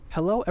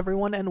Hello,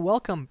 everyone, and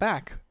welcome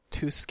back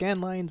to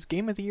Scanline's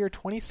Game of the Year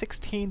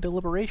 2016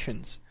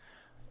 deliberations.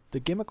 The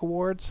Gimmick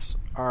Awards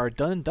are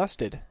done and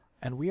dusted,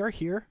 and we are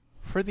here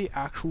for the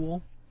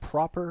actual,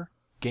 proper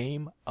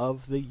Game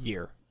of the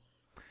Year.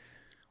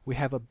 We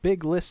have a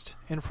big list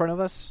in front of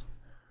us.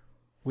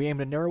 We aim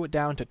to narrow it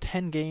down to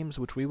 10 games,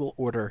 which we will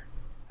order,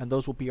 and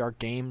those will be our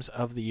Games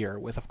of the Year,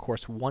 with, of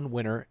course, one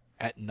winner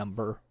at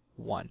number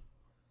 1.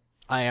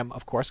 I am,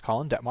 of course,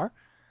 Colin Detmar,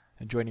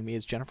 and joining me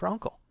is Jennifer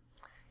Uncle.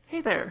 Hey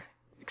there.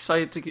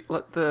 Excited to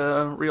let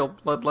the real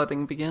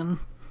bloodletting begin?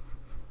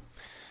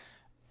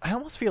 I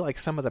almost feel like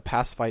some of the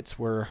past fights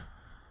were...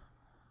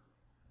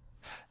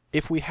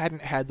 If we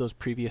hadn't had those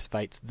previous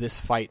fights, this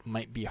fight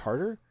might be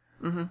harder.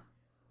 Mm-hmm.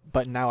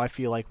 But now I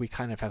feel like we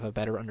kind of have a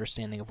better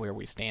understanding of where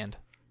we stand.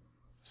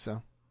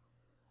 So...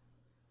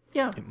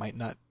 Yeah. It might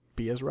not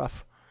be as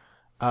rough.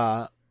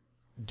 Do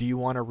you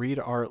want to read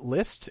our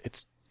list?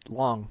 It's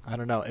long. I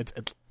don't know.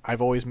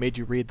 I've always made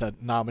you read the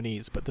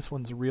nominees, but this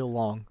one's real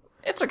long.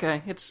 It's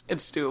okay. It's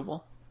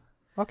doable.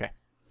 Okay.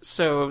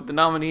 So, the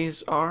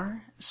nominees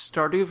are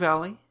Stardew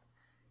Valley,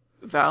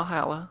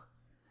 Valhalla,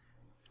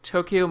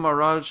 Tokyo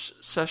Mirage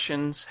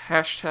Sessions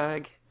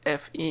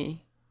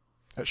 #FE.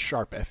 That's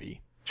Sharp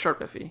FE.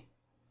 Sharp FE.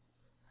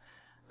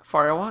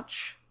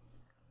 Firewatch,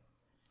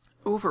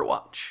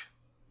 Overwatch,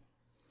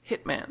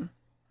 Hitman,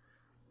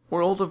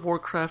 World of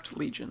Warcraft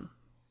Legion,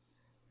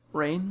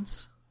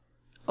 Reigns,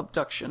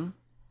 Abduction,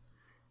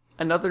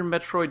 another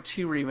Metroid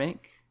 2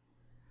 remake,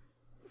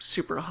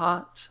 Super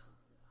Hot,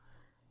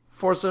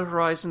 Forza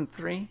Horizon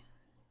 3,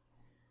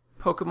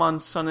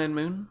 Pokemon Sun and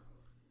Moon,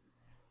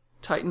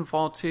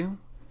 Titanfall 2,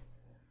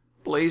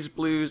 Blaze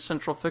Blue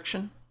Central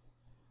Fiction,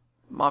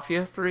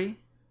 Mafia 3,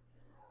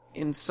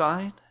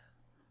 Inside,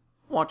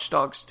 Watch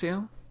Dogs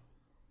 2,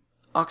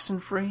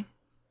 Oxenfree,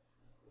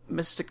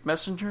 Mystic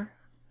Messenger,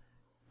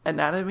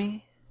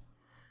 Anatomy,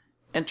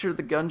 Enter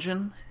the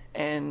Gungeon,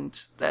 and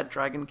That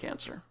Dragon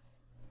Cancer.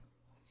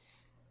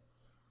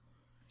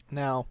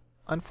 Now,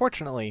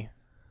 unfortunately,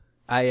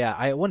 I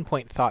at one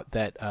point thought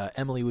that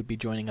Emily would be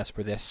joining us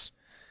for this,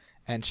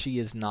 and she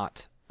is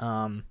not.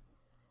 And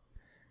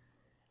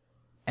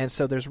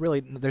so there's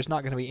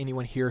not going to be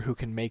anyone here who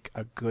can make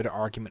a good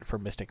argument for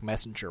Mystic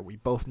Messenger. We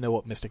both know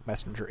what Mystic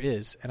Messenger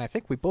is, and I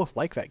think we both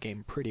like that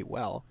game pretty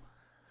well.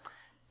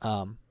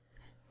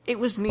 It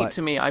was neat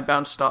to me. I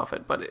bounced off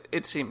it, but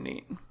it seemed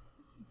neat.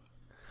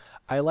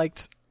 I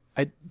liked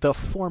the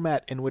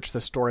format in which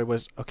the story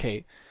was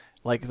okay.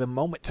 Like the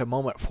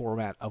moment-to-moment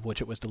format of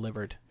which it was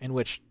delivered,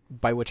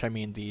 by which I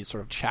mean the sort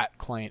of chat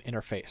client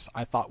interface,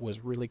 I thought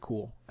was really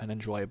cool and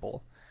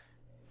enjoyable.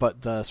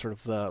 But the sort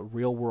of the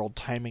real-world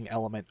timing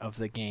element of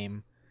the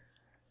game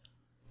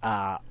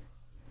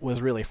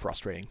was really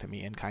frustrating to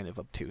me and kind of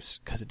obtuse,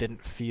 because it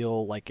didn't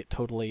feel like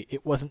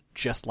it wasn't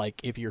just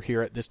like, if you're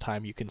here at this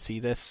time, you can see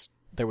this.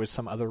 There was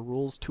some other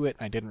rules to it,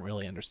 and I didn't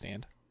really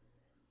understand.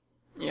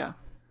 Yeah.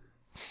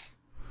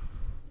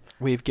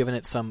 We've given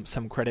it some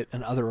credit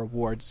in other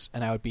awards,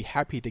 and I would be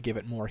happy to give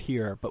it more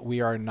here, but we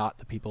are not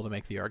the people to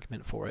make the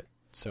argument for it.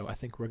 So I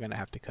think we're going to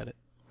have to cut it.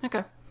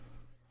 Okay.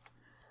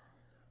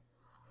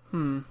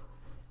 One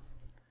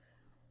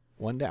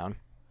down.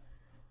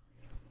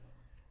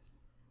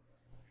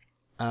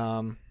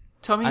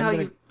 Tell me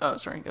you... Oh,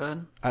 sorry, go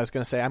ahead. I was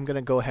going to say, I'm going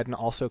to go ahead and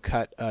also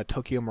cut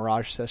Tokyo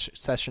Mirage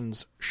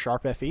Sessions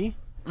Sharp FE,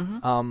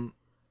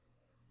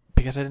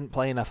 because I didn't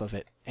play enough of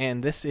it.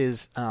 And this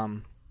is...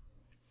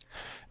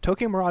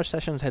 Tokyo Mirage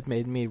Sessions had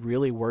made me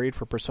really worried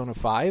for Persona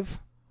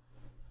 5,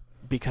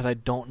 because I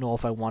don't know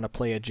if I want to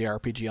play a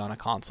JRPG on a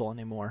console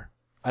anymore.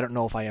 I don't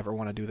know if I ever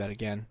want to do that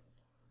again.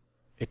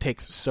 It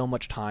takes so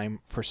much time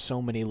for so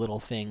many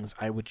little things.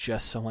 I would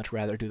just so much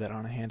rather do that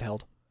on a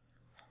handheld.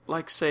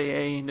 Like,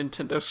 say, a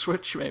Nintendo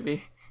Switch,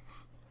 maybe.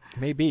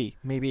 Maybe.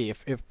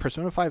 If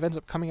Persona 5 ends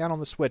up coming out on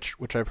the Switch,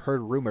 which I've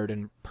heard rumored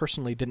and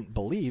personally didn't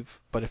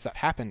believe, but if that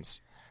happens,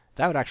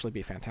 that would actually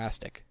be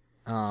fantastic.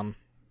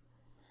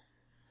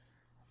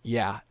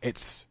 Yeah,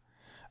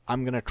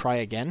 I'm going to try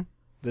again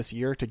this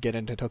year to get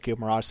into Tokyo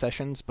Mirage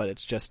Sessions, but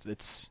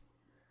it's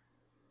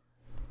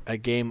a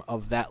game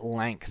of that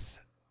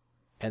length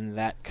and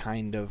that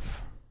kind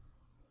of,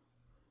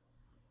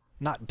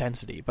 not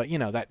density, but,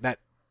 that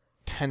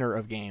tenor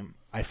of game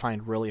I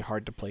find really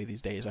hard to play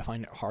these days. I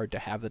find it hard to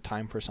have the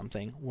time for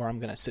something where I'm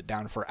going to sit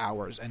down for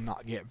hours and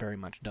not get very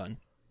much done.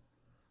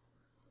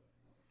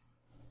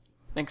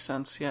 Makes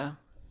sense, yeah.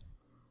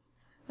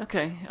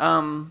 Okay,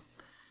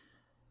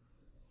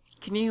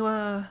 can you,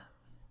 how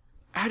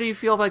do you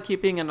feel about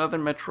keeping another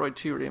Metroid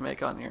 2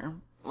 remake on here?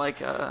 Like,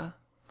 can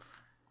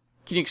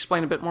you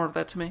explain a bit more of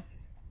that to me?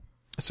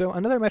 So,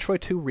 another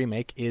Metroid 2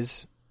 remake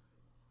is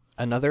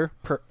another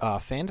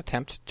fan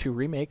attempt to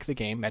remake the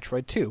game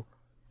Metroid 2,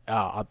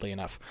 oddly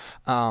enough.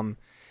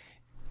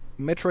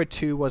 Metroid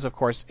 2 was, of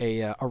course,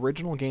 a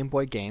original Game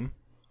Boy game,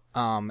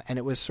 and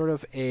it was sort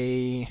of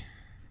a...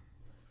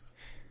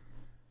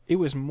 It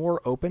was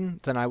more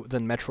open than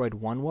Metroid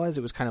 1 was.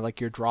 It was kind of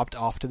like you're dropped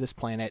off to this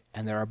planet,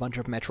 and there are a bunch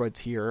of Metroids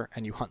here,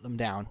 and you hunt them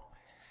down.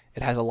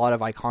 It has a lot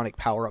of iconic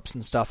power-ups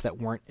and stuff that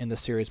weren't in the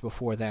series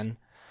before then.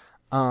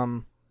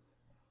 And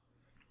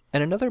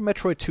another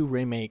Metroid 2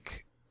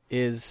 remake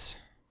is...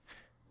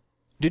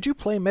 Did you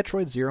play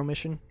Metroid Zero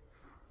Mission?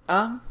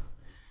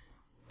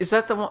 Is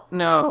that the one?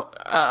 No,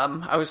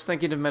 I was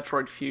thinking of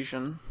Metroid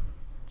Fusion.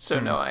 So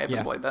no, I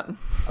haven't played that.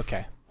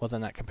 Okay, well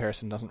then that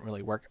comparison doesn't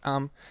really work.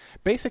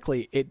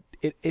 Basically,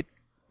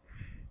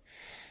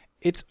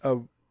 it's a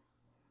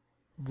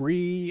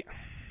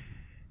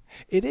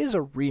It is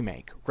a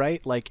remake,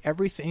 right? Like,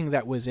 everything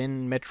that was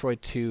in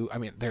Metroid 2... I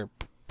mean,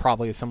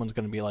 someone's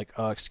going to be like,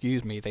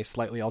 excuse me, they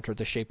slightly altered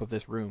the shape of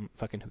this room.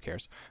 Fucking who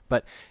cares?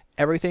 But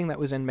everything that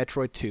was in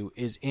Metroid 2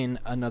 is in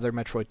another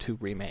Metroid 2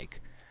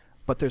 remake.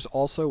 But there's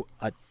also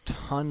a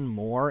ton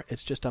more.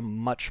 It's just a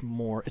much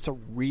more... It's a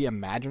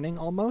reimagining,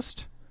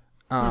 almost,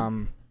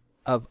 of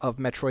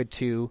Metroid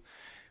 2,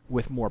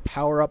 with more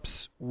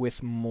power-ups,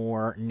 with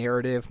more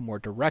narrative, more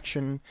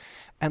direction,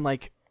 and,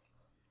 like...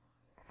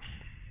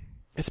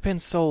 It's been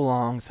so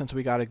long since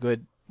we got any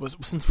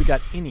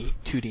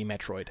 2D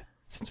Metroid.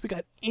 Since we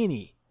got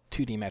any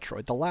 2D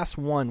Metroid. The last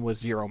one was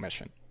Zero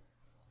Mission.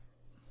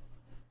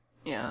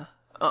 Yeah.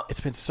 It's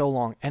been so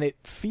long, and it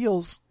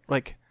feels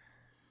like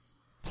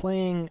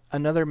playing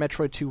another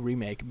Metroid 2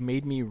 remake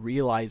made me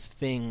realize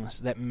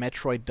things that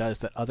Metroid does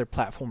that other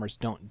platformers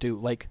don't do.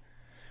 Like,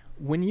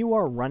 when you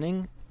are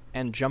running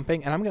and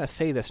jumping, and I'm going to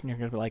say this, and you're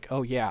going to be like,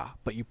 oh yeah,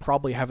 but you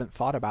probably haven't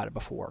thought about it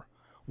before.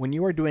 When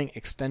you are doing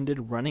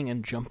extended running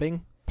and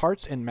jumping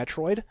parts in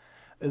Metroid,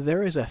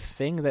 there is a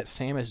thing that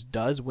Samus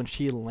does when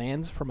she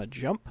lands from a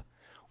jump,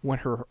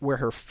 where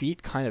her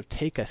feet kind of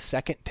take a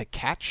second to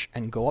catch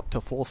and go up to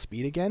full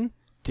speed again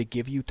to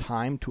give you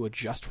time to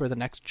adjust for the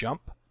next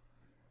jump.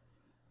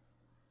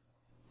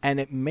 And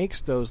it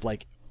makes those,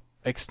 like,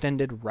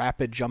 extended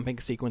rapid jumping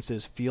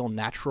sequences feel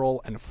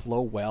natural and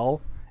flow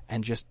well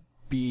and just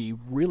be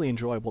really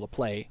enjoyable to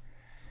play.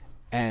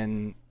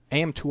 And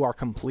AM2R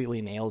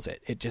completely nails it.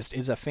 It just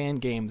is a fan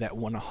game that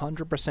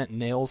 100%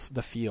 nails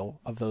the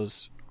feel of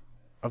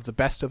the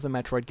best of the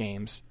Metroid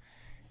games.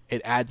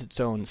 It adds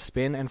its own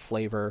spin and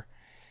flavor.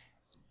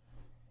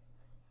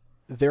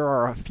 There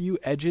are a few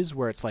edges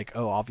where it's like,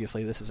 oh,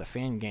 obviously this is a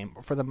fan game.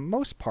 But for the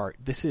most part,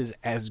 this is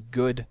as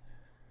good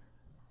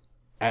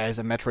as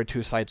a Metroid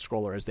 2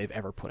 side-scroller as they've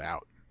ever put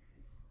out.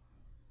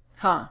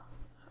 Huh.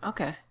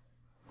 Okay.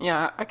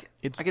 Yeah, I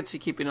could see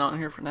keeping it on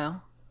here for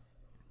now.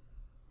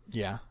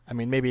 Yeah. I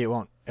mean, maybe it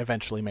won't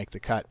eventually make the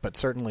cut, but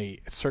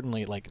certainly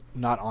like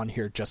not on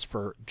here just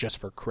for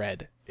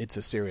cred. It's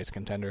a serious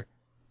contender.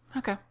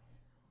 Okay.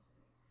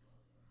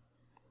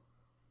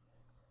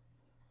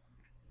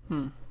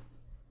 I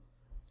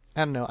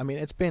don't know. I mean,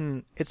 it's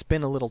been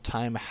a little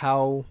time.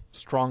 How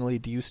strongly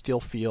do you still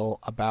feel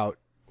about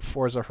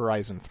Forza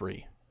Horizon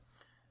 3?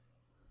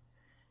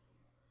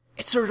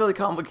 It's really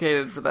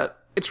complicated for that.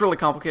 It's really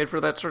complicated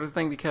for that sort of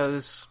thing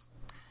because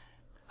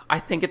I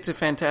think it's a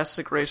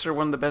fantastic racer,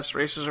 one of the best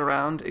racers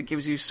around. It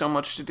gives you so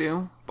much to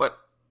do,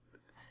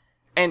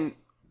 and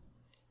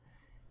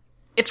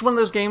it's one of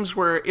those games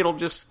where it'll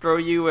just throw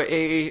you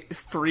a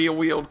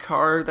 3-wheeled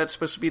car that's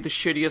supposed to be the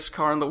shittiest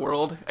car in the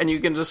world, and you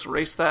can just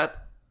race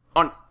that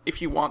on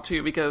if you want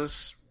to,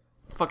 because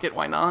fuck it,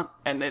 why not?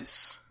 And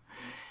that's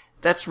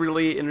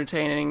really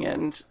entertaining,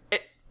 and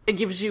it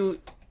gives you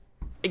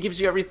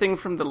everything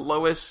from the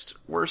lowest,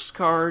 worst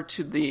car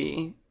to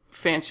the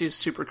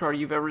fanciest supercar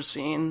you've ever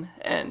seen,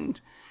 and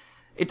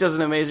it does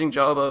an amazing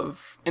job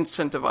of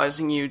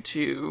incentivizing you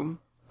to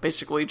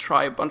basically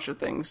try a bunch of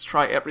things,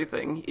 try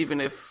everything,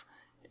 even if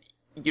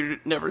you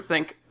never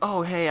think,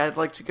 oh, hey, I'd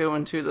like to go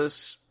into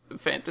this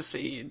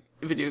fantasy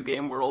video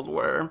game world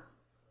where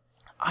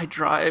I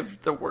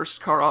drive the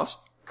worst car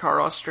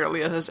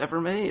Australia has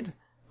ever made.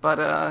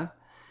 But,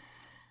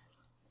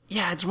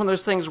 yeah, it's one of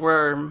those things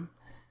where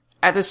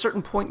at a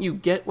certain point you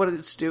get what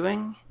it's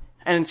doing,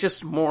 and it's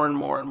just more and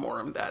more and more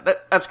of that.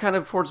 That's kind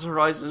of Forza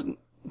Horizon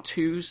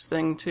 2's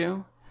thing,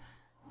 too,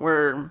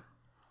 where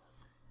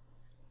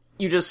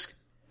you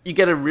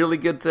get a really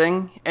good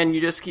thing, and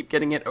you just keep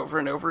getting it over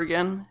and over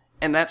again,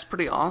 and that's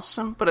pretty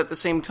awesome, but at the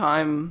same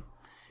time,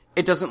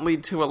 it doesn't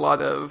lead to a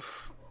lot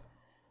of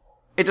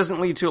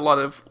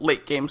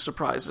late game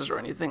surprises or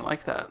anything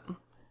like that.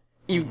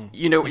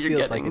 You know what you're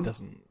getting. Like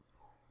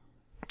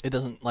it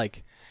doesn't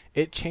like,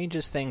 it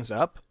changes things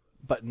up,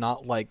 but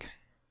not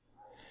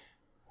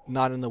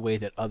in the way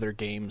that other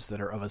games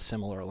that are of a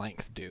similar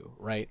length do,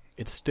 right?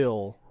 It's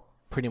still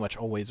pretty much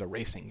always a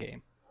racing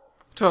game.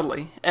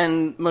 Totally.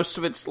 And most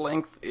of its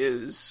length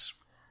is...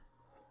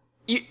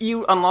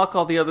 You unlock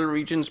all the other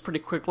regions pretty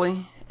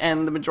quickly,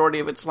 and the majority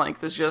of its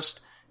length is just,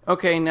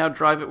 okay, now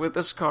drive it with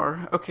this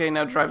car. Okay,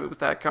 now drive it with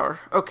that car.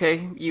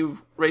 Okay,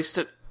 you've raced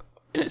it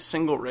in a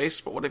single race,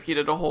 but what if you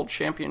did a whole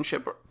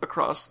championship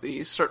across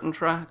these certain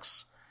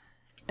tracks?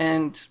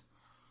 And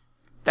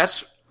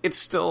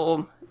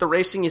the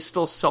racing is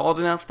still solid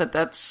enough that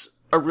that's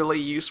a really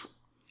useful...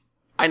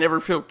 I never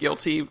feel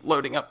guilty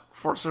loading up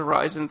Forza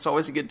Horizon. It's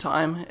always a good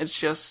time. It's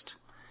just...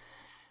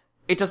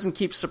 it doesn't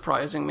keep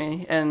surprising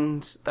me,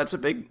 and that's a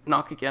big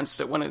knock against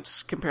it when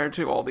it's compared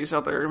to all these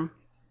other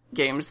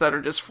games that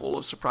are just full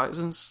of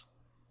surprises.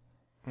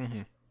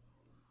 Mm-hmm.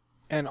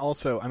 And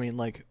also, I mean,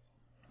 like,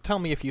 tell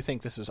me if you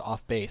think this is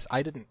off base.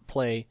 I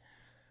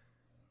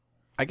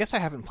guess I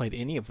haven't played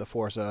any of the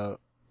Forza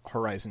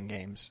Horizon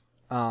games.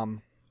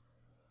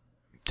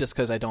 Just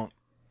because I don't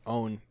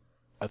own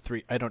an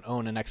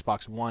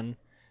Xbox One,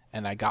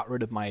 and I got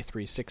rid of my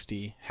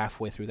 360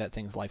 halfway through that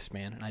thing's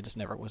lifespan, and I just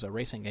never was a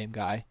racing game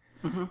guy.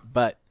 Mm-hmm.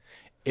 But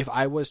if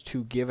I was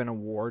to give an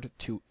award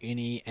to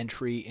any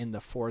entry in the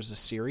Forza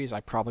series,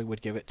 I probably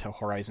would give it to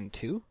Horizon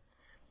 2.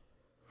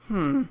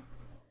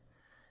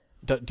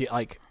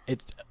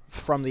 It's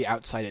from the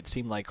outside, it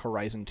seemed like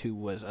Horizon 2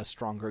 was a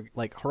stronger...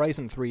 Like,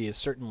 Horizon 3 is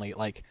certainly,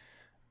 like,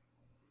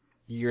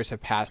 years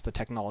have passed, the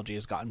technology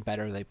has gotten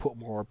better, they put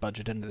more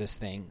budget into this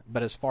thing.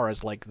 But as far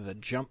as, like, the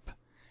jump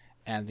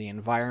and the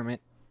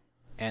environment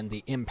and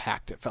the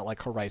impact, it felt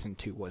like Horizon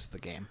 2 was the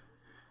game.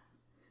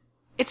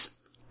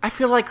 I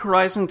feel like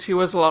Horizon 2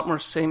 was a lot more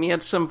samey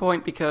at some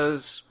point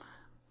because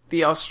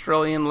the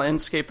Australian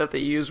landscape that they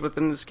use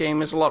within this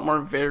game is a lot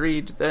more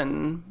varied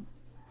than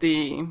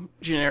the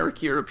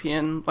generic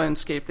European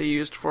landscape they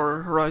used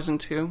for Horizon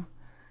 2,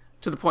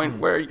 to the point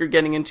where you're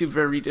getting into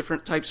very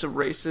different types of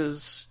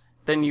races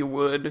than you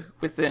would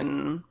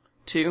within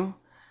 2.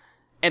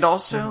 And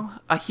also,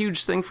 a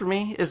huge thing for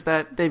me is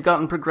that they've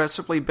gotten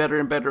progressively better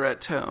and better at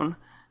tone.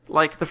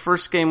 Like, the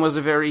first game was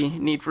a very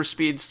Need for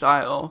Speed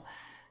style,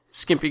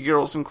 skimpy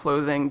girls in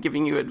clothing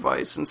giving you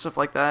advice and stuff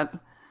like that.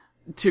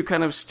 2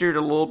 kind of steered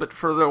a little bit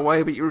further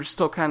away, but you were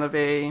still kind of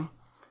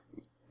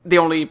the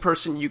only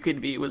person you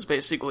could be was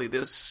basically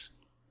this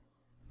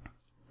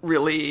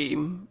really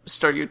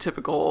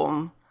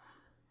stereotypical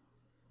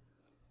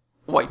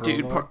white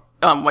dude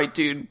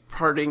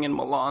partying in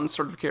Milan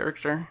sort of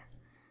character.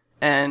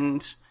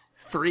 And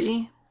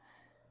 3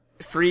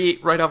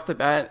 right off the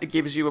bat, it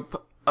gives you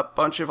a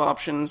bunch of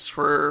options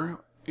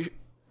for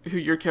who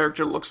your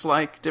character looks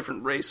like,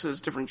 different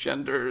races, different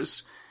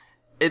genders.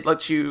 It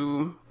lets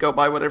you go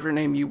by whatever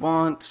name you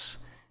want.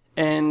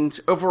 And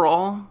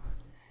overall,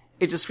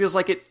 it just feels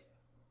like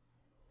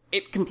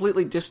it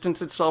completely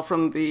distanced itself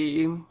from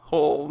the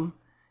whole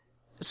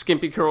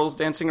skimpy girls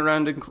dancing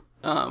around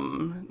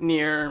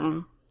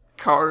near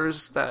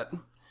cars that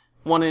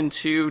 1 and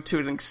 2 to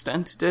an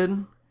extent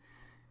did.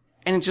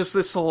 And just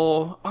this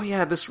whole, oh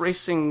yeah, this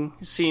racing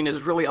scene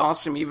is really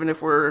awesome, even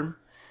if we're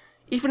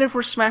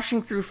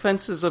smashing through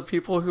fences of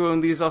people who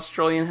own these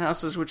Australian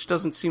houses, which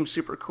doesn't seem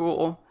super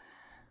cool.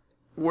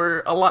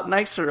 We're a lot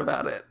nicer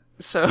about it.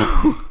 So,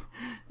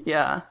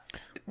 yeah.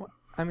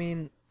 I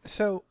mean,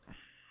 so,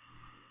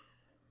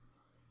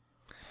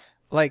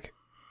 like,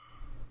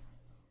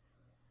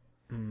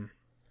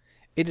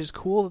 it is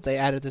cool that they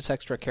added this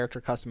extra character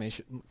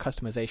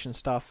customization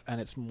stuff, and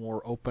it's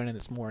more open and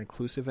it's more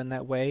inclusive in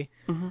that way.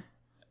 Mm-hmm.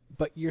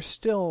 But you're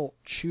still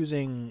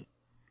choosing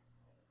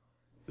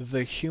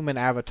the human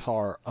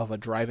avatar of a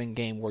driving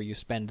game where you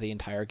spend the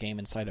entire game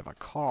inside of a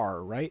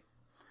car, right?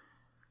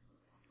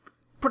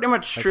 Pretty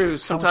much like, true.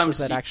 Sometimes how much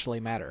does that actually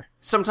matter?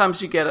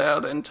 Sometimes you get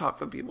out and talk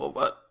with people,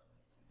 but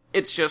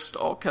it's just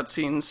all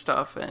cutscene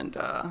stuff, and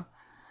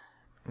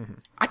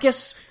I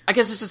guess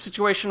it's a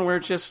situation where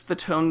just the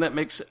tone that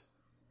makes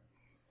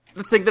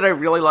the thing that I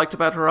really liked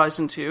about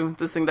Horizon 2,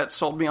 the thing that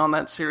sold me on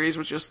that series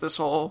was just this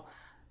whole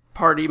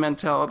party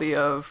mentality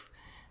of,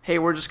 hey,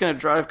 we're just going to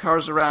drive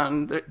cars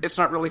around. It's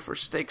not really for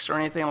stakes or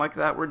anything like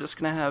that. We're just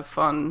going to have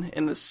fun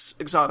in this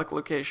exotic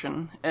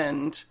location.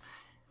 And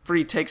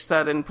 3 takes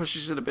that and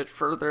pushes it a bit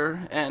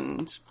further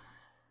and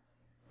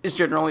is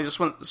generally just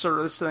sort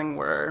of this thing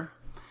where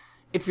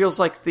it feels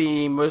like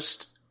the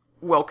most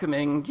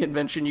welcoming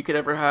convention you could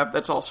ever have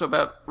that's also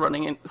about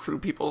running through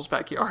people's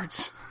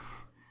backyards.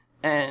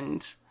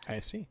 And I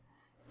see.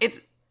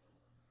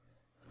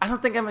 I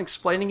don't think I'm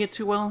explaining it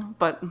too well,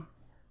 but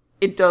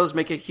it does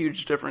make a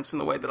huge difference in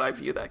the way that I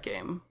view that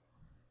game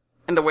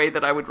and the way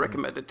that I would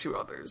recommend it to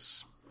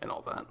others and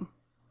all that.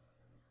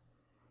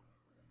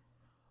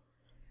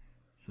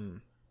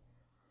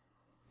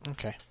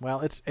 Okay.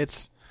 Well,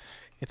 it's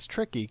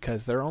tricky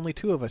because there are only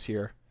 2 of us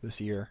here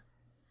this year.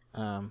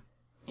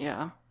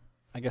 Yeah.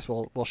 I guess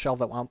we'll shelve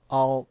that one.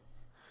 I'll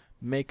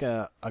make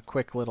a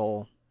quick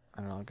little, I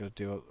don't know, I'm going to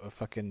do a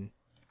fucking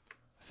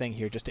thing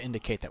here just to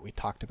indicate that we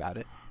talked about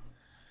it.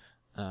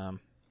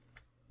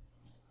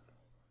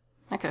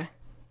 Okay.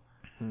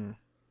 I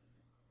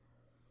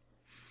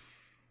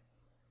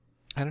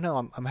don't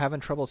know. I'm having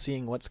trouble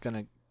seeing what's going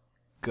to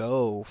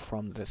go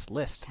from this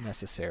list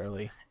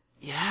necessarily.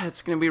 Yeah,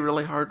 it's going to be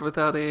really hard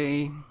without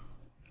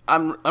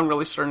I'm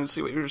really starting to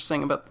see what you were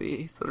saying about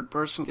the third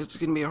person. It's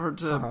going to be hard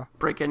to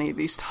break any of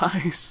these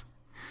ties.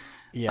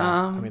 Yeah,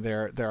 I mean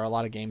there are a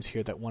lot of games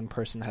here that one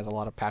person has a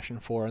lot of passion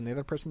for and the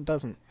other person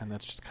doesn't, and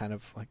that's just kind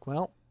of like,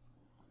 well.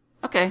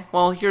 Okay,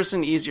 well here's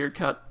an easier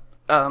cut.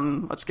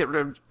 Let's get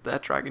rid of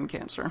that Dragon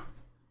Cancer.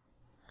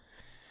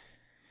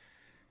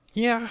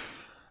 Yeah,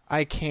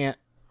 I can't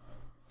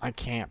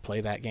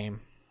play that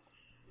game.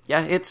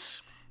 Yeah,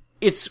 it's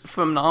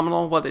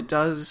phenomenal what it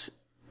does.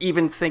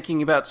 Even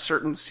thinking about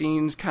certain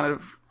scenes kind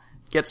of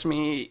gets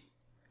me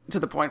to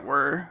the point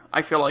where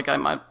I feel like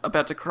I'm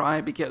about to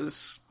cry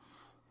because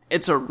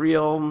it's a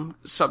real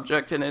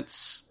subject, and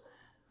it's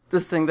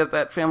the thing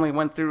that family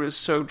went through is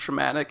so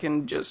traumatic,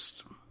 and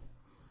just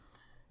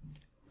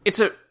it's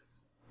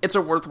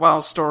a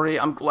worthwhile story.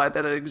 I'm glad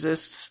that it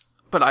exists,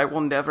 but I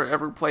will never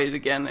ever play it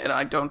again, and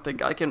I don't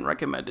think I can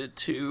recommend it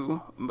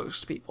to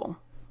most people.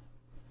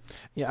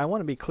 Yeah, I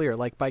want to be clear.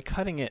 Like, by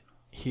cutting it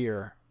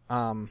here,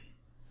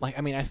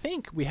 I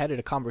think we had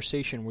a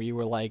conversation where you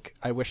were like,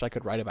 I wish I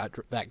could write about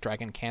that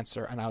Dragon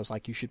Cancer, and I was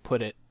like, you should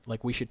put it,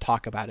 like, we should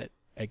talk about it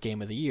at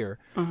Game of the Year.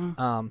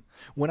 Mm-hmm.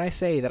 When I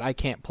say that I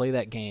can't play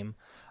that game,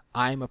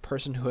 I'm a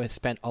person who has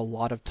spent a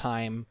lot of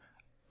time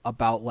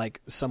about,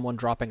 like, someone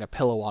dropping a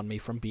pillow on me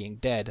from being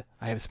dead.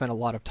 I have spent a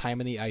lot of time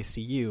in the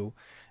ICU,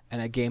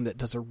 and a game that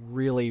does a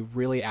really,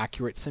 really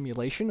accurate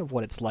simulation of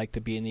what it's like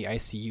to be in the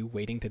ICU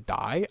waiting to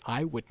die,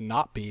 I would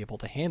not be able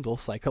to handle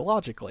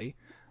psychologically.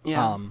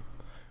 Yeah.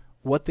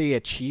 What they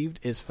achieved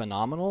is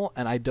phenomenal,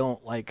 and I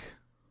don't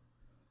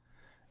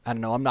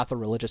know, I'm not the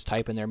religious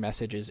type, and their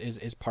message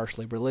is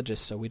partially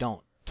religious, so we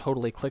don't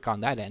totally click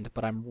on that end,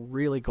 but I'm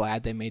really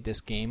glad they made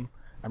this game.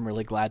 I'm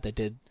really glad they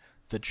did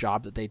the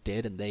job that they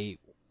did, and they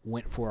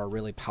went for a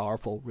really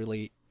powerful,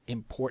 really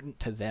important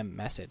to them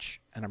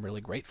message, and I'm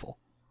really grateful.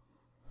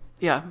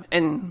 Yeah,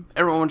 and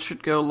everyone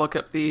should go look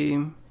up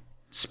the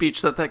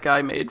speech that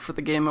guy made for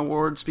the Game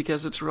Awards,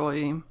 because it's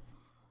really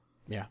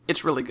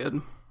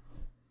good.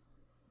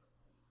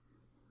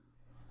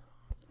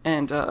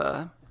 And,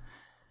 I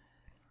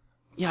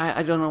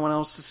don't know what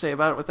else to say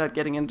about it without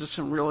getting into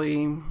some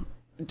really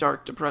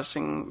dark,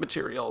 depressing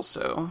material,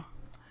 so...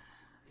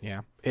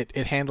 Yeah,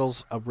 it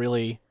handles a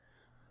really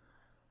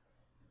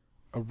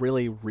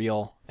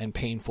real and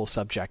painful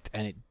subject,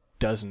 and it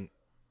doesn't,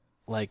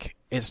 like,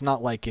 it's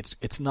not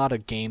a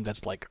game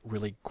that's, like,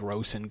 really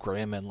gross and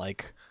grim and,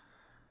 like,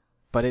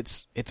 but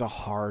it's a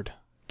hard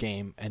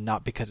game, and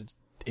not because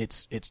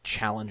it's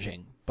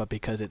challenging, but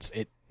because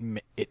it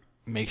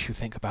makes you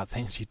think about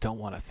things you don't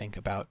want to think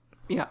about.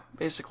 Yeah,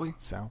 basically.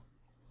 So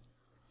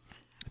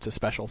it's a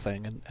special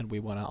thing, and we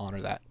want to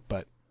honor that,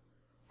 but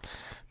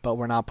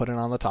we're not putting it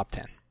on the top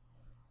 10.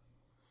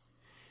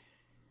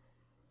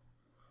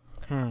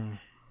 All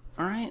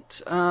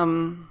right.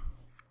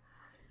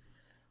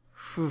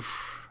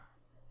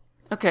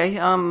 Okay.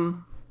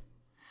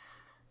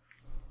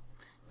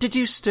 Did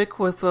you stick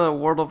with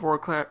World of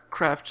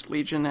Warcraft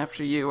Legion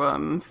after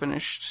you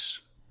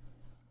finished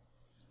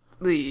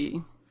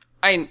the?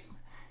 I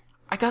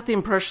got the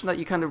impression that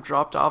you kind of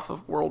dropped off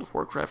of World of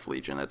Warcraft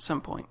Legion at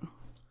some point.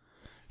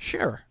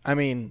 Sure. I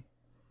mean,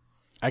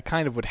 I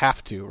kind of would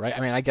have to, right?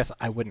 I mean, I guess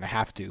I wouldn't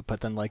have to,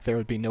 but then, like, there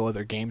would be no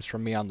other games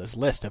from me on this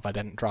list if I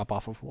didn't drop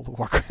off of World of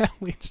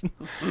Warcraft Legion.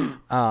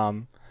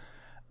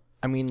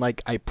 I mean,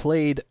 like, I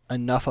played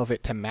enough of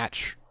it to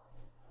match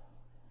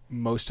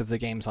most of the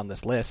games on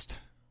this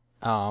list.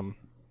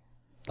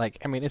 Like,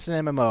 I mean, it's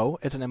an MMO.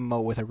 It's an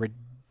MMO with a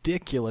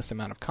ridiculous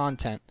amount of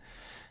content,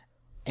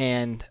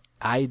 and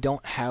I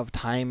don't have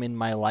time in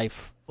my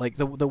life. Like,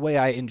 the way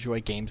I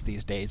enjoy games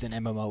these days, an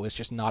MMO is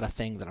just not a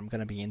thing that I'm going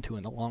to be into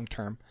in the long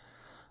term.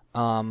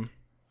 And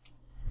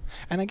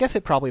I guess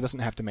it probably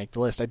doesn't have to make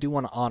the list. I do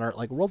want to honor,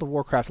 like, World of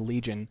Warcraft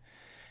Legion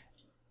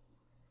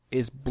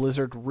is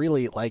Blizzard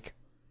really, like,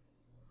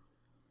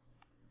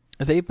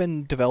 they've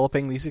been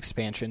developing these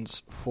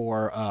expansions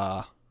for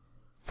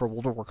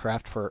World of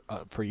Warcraft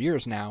for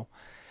years now,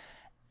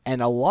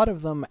 and a lot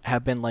of them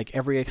have been, like,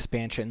 every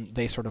expansion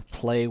they sort of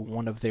play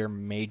one of their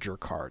major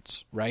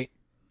cards, right?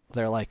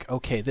 They're like,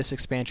 okay, this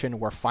expansion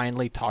we're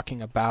finally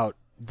talking about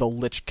the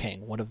Lich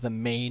King, one of the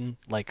main,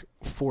 like,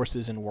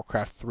 forces in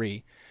Warcraft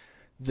 3.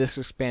 This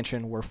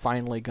expansion we're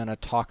finally going to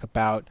talk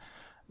about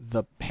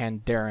the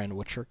Pandaren,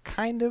 which are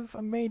kind of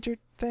a major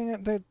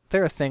thing.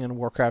 They're a thing in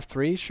Warcraft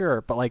 3,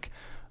 sure, but, like,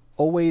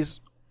 always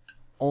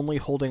only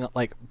holding,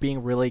 like,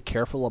 being really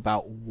careful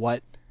about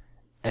what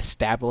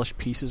established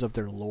pieces of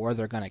their lore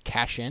they're going to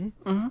cash in.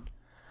 Mm-hmm.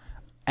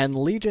 And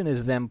Legion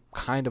is them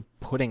kind of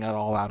putting it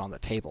all out on the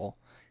table.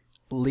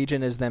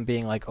 Legion is them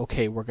being like,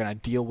 okay, we're going to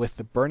deal with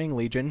the Burning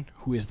Legion,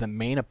 who is the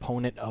main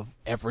opponent of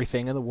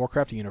everything in the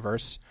Warcraft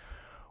universe.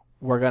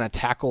 We're going to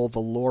tackle the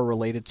lore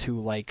related to,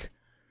 like,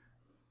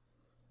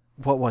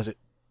 what was it?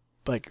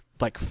 Like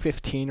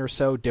 15 or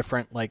so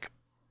different, like,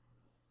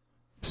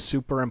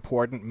 super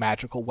important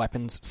magical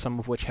weapons, some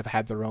of which have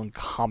had their own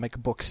comic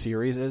book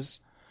series.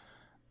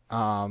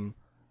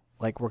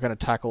 Like, we're going to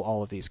tackle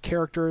all of these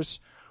characters.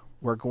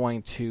 We're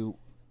going to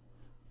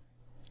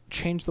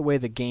change the way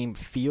the game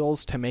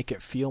feels to make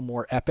it feel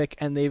more epic,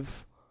 and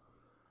they've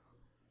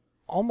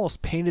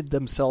almost painted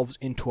themselves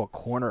into a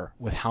corner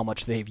with how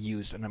much they've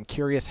used, and I'm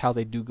curious how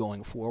they do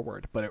going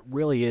forward. But it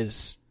really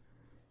is,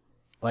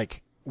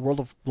 like,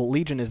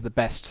 Legion is the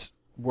best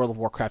World of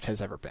Warcraft has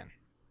ever been.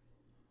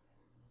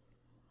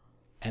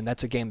 And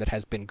that's a game that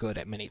has been good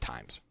at many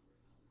times.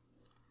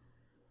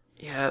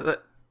 Yeah,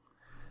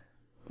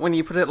 when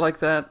you put it like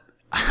that,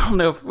 I don't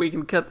know if we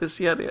can cut this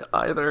yet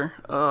either.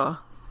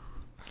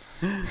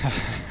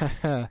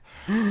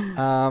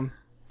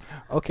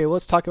 Okay, well,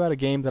 let's talk about a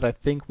game that I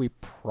think we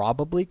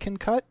probably can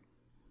cut.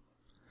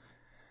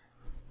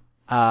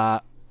 I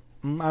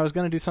was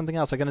going to do something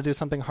else. I'm going to do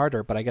something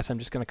harder, but I guess I'm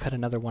just going to cut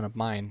another one of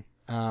mine.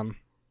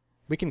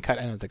 We can cut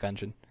Enter the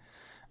Gungeon.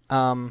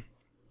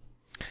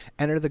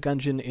 Enter the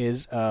Gungeon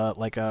is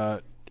like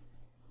a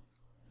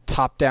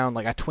top-down,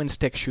 like a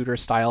twin-stick shooter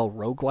style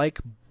roguelike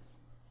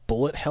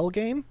bullet hell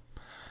game.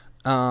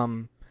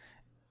 And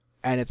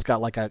it's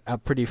got like a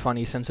pretty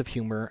funny sense of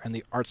humor, and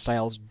the art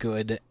style's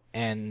good,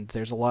 and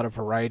there's a lot of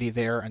variety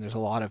there, and there's a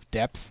lot of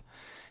depth.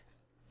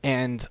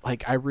 And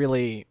like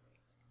every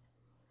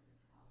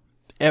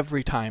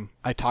time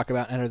I talk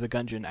about Enter the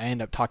Gungeon, I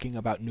end up talking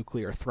about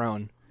Nuclear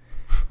Throne.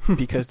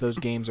 Because those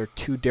games are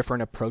two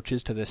different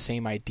approaches to the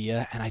same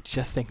idea, and I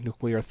just think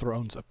Nuclear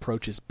Throne's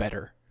approach is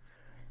better.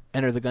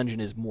 Enter the Gungeon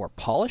is more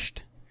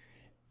polished,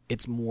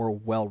 it's more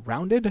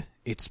well-rounded,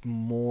 it's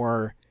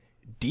more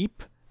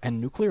deep, and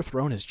Nuclear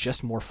Throne is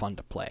just more fun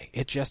to play.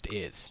 It just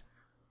is.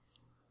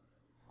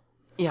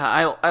 Yeah,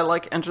 I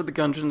like Enter the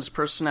Gungeon's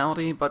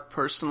personality, but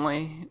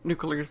personally,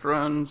 Nuclear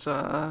Throne's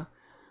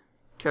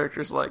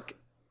characters like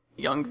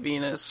Young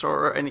Venus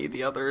or any of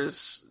the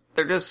others,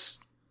 there's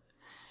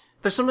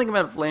something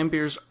about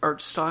Vlambeer's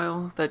art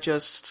style that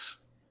just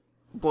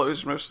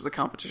blows most of the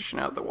competition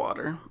out of the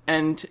water.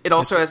 And it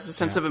also has a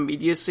sense of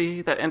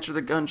immediacy that Enter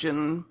the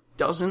Gungeon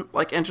doesn't.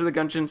 Like, Enter the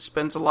Gungeon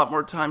spends a lot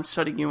more time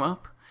setting you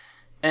up,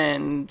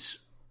 and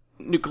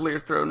Nuclear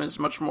Throne is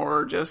much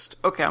more just,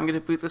 okay, I'm going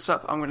to boot this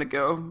up, I'm going to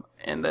go,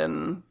 and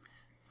then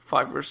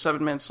 5 or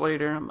 7 minutes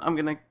later, I'm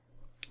going to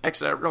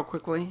exit out real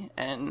quickly,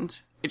 and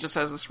it just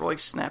has this really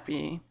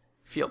snappy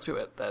feel to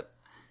it that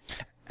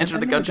Enter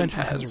the Gungeon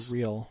has.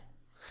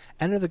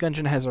 Enter the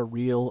Gungeon has a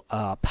real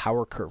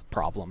power curve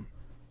problem,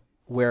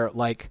 where,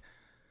 like,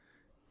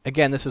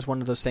 again, this is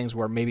one of those things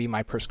where maybe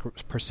my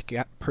perception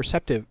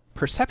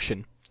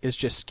is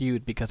just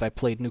skewed because I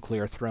played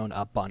Nuclear Throne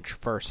a bunch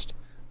first.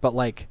 But,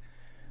 like,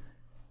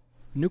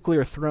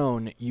 Nuclear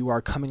Throne, you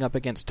are coming up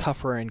against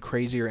tougher and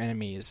crazier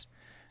enemies,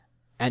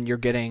 and you're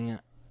getting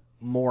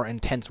more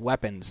intense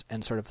weapons,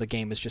 and sort of the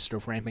game is just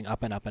sort of ramping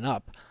up and up and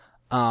up.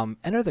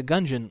 Enter the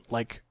Gungeon,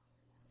 like,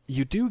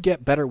 you do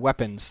get better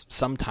weapons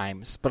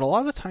sometimes, but a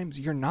lot of the times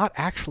you're not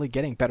actually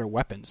getting better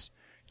weapons.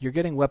 You're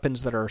getting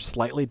weapons that are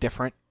slightly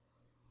different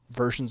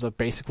versions of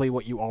basically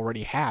what you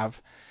already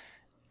have,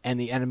 and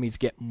the enemies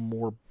get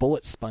more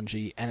bullet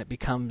spongy, and it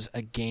becomes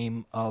a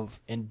game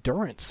of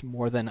endurance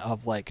more than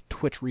of like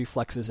twitch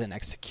reflexes and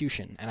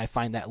execution, and I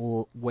find that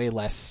way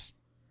less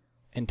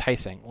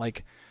enticing.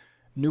 Like,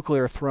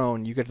 Nuclear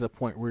Throne, you get to the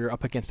point where you're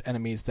up against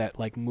enemies that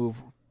like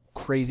move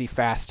crazy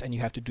fast, and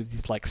you have to do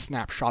these like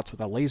snapshots with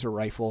a laser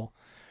rifle,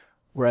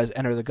 whereas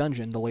Enter the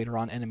Gungeon, the later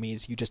on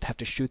enemies, you just have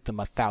to shoot them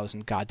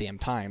 1,000 goddamn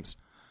times.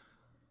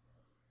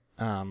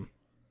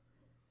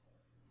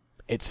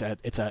 It's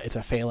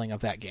a failing of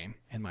that game,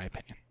 in my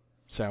opinion.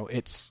 So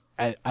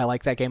I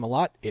like that game a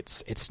lot.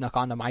 It's snuck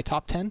onto my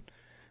top 10,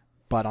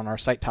 but on our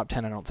site top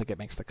 10, I don't think it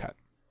makes the cut.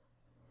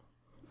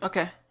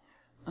 Okay,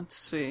 let's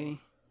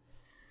see.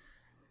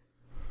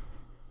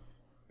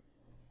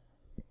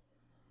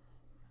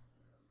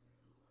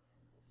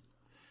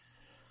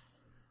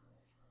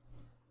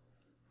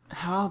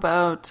 How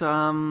about,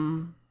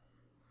 I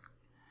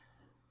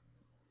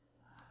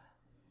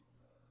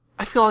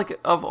feel like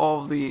of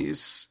all of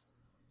these,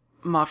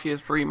 Mafia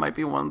 3 might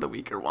be one of the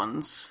weaker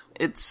ones.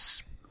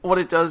 What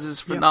it does is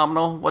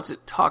phenomenal. What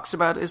it talks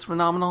about is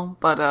phenomenal,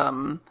 but,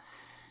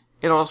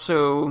 it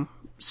also,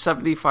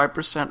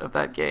 75% of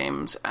that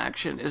game's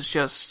action is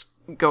just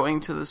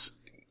going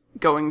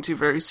to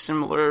very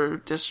similar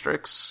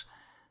districts,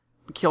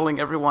 killing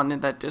everyone in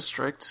that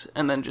district,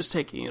 and then just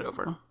taking it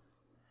over.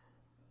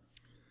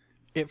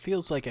 It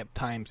feels like at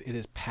times it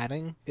is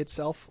padding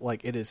itself,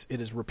 like it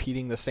is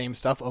repeating the same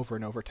stuff over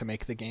and over to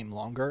make the game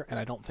longer, and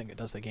I don't think it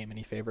does the game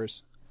any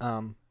favors.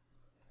 And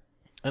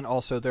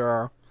also there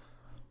are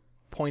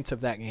points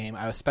of that game,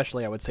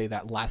 especially I would say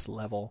that last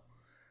level,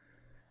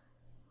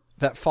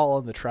 that fall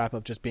in the trap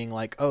of just being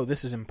like, oh,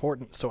 this is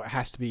important, so it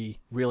has to be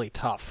really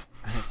tough.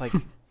 And it's like,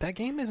 that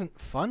game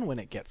isn't fun when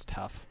it gets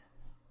tough.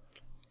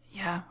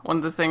 Yeah, one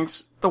of the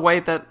things, the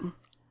way that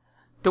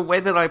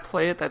I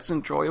play it that's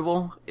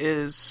enjoyable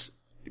is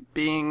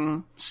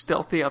being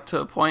stealthy up to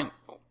a point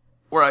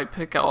where I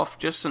pick off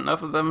just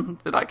enough of them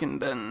that I can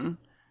then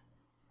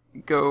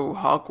go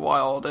hog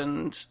wild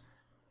and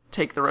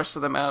take the rest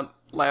of them out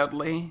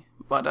loudly.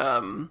 But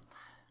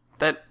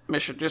that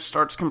mission just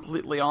starts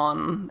completely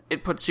on.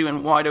 It puts you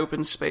in wide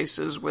open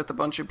spaces with a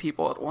bunch of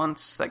people at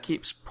once that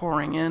keeps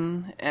pouring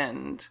in,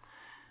 and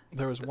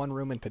there was one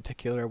room in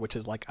particular which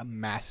is like a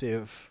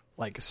massive,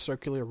 like,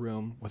 circular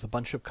room with a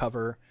bunch of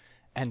cover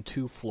and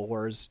 2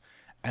 floors,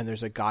 and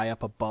there's a guy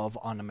up above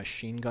on a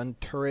machine gun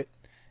turret,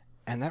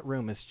 and that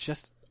room is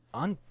just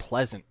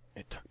unpleasant.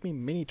 It took me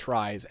many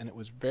tries, and it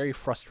was very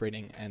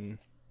frustrating, and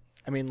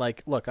I mean,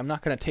 like, look, I'm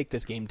not going to take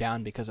this game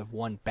down because of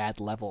one bad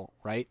level,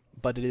 right?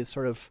 But it is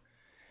sort of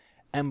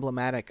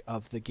emblematic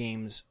of the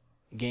game's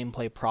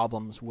gameplay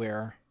problems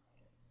where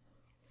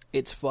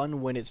it's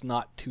fun when it's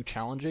not too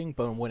challenging,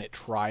 but when it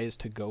tries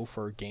to go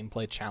for a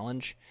gameplay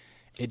challenge,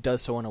 it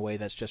does so in a way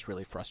that's just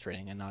really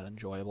frustrating and not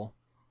enjoyable.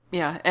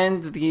 Yeah,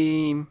 and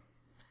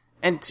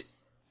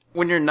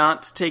when you're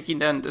not taking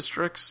down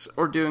districts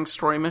or doing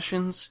story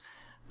missions,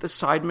 the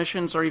side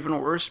missions are even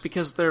worse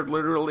because they're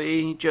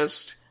literally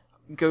just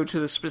go to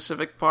the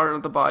specific part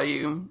of the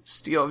bayou,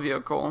 steal a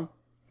vehicle,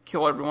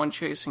 kill everyone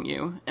chasing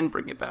you, and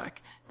bring it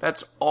back.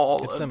 That's all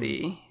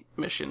the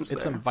missions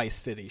It's there. some Vice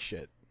City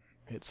shit.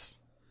 It's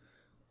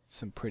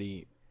some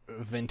pretty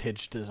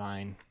vintage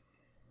design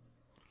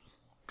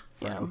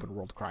for an open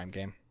world crime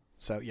game.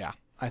 So yeah,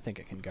 I think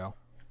it can go.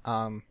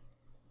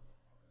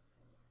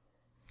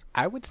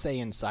 I would say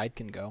Inside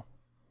can go.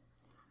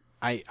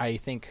 I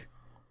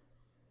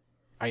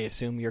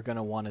assume you're going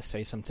to want to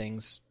say some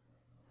things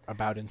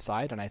about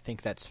Inside, and I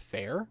think that's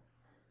fair.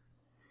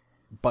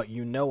 But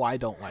I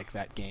don't like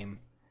that game,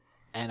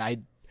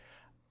 and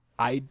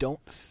I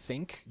don't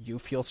think you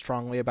feel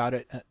strongly about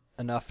it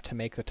enough to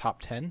make the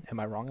top 10. Am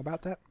I wrong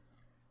about that?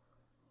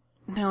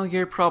 No,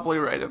 you're probably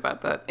right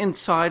about that.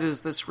 Inside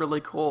is this really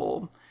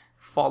cool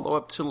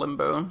follow-up to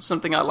Limbo.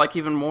 Something I like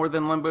even more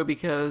than Limbo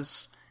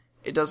because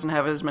it doesn't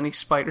have as many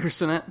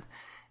spiders in it.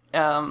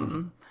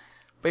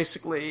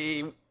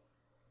 Basically,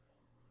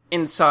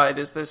 Inside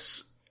is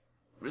this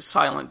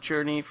silent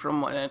journey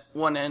from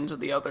one end to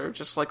the other,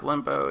 just like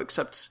Limbo,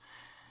 except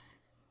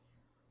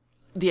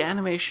the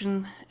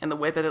animation and the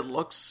way that it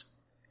looks,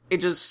 it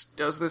just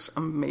does this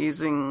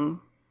amazing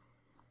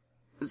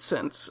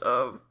sense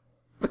of,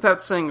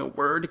 without saying a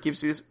word, it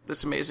gives you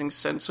this amazing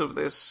sense of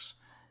this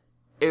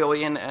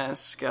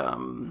alien-esque, why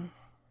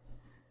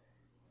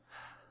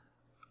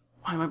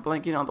am I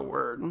blanking on the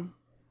word?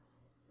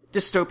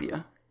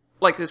 Dystopia.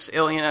 Like this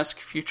alien-esque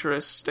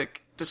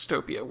futuristic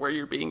dystopia where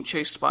you're being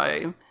chased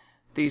by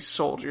these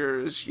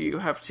soldiers, you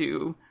have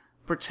to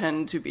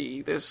pretend to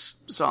be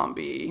this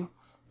zombie,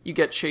 you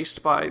get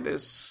chased by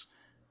this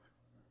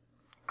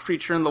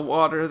creature in the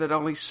water that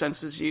only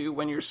senses you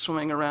when you're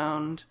swimming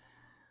around.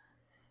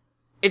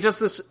 It does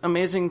this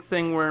amazing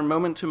thing where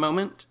moment to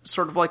moment,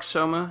 sort of like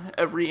Soma,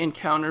 every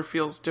encounter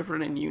feels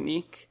different and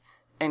unique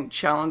and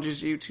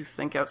challenges you to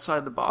think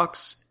outside the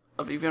box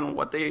of even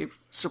what they've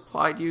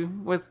supplied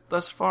you with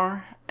thus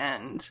far.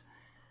 And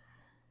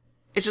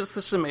it's just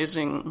this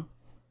amazing...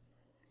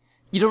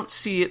 You don't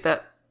see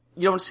that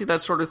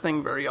sort of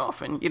thing very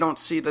often. You don't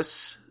see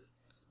this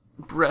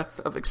breadth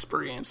of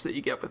experience that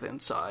you get with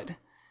Inside.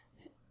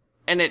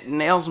 And it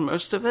nails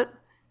most of it.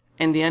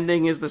 And the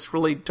ending is this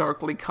really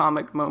darkly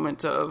comic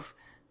moment of,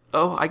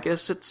 oh, I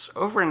guess it's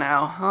over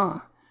now, huh?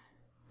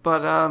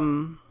 But,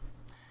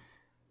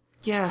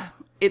 yeah,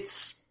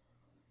 it's,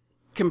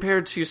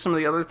 compared to some of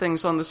the other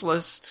things on this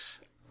list,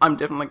 I'm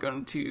definitely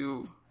going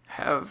to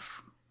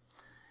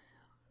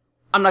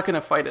I'm not going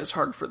to fight as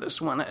hard for this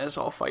one as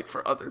I'll fight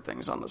for other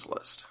things on this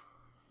list.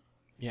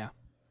 Yeah.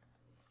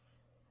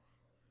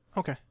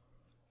 Okay.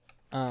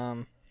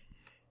 I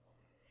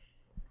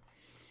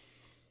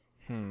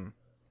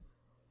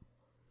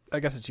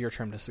guess it's your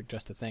turn to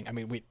suggest a thing. I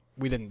mean,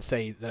 we didn't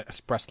say that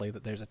expressly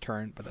that there's a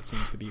turn, but that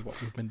seems to be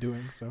what we've been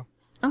doing, so.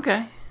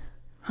 Okay.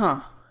 Huh.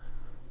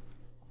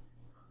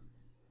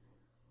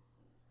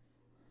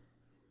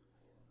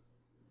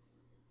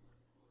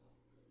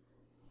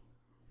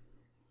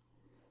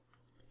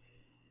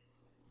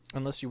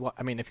 Unless you want...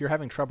 I mean, if you're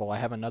having trouble, I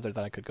have another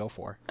that I could go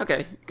for.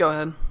 Okay, go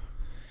ahead.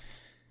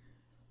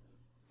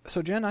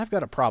 So, Jen, I've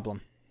got a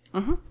problem.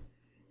 Mm-hmm.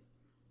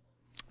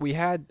 We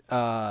had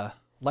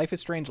Life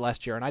is Strange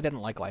last year, and I didn't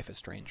like Life is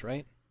Strange,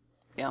 right?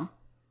 Yeah.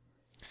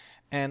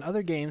 And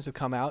other games have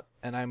come out,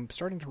 and I'm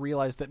starting to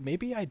realize that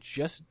maybe I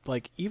just,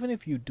 like, even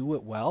if you do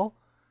it well,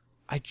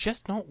 I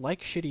just don't like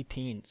shitty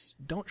teens.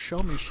 Don't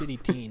show me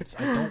shitty teens.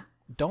 I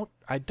don't.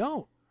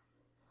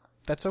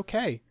 That's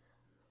okay.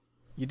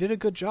 You did a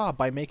good job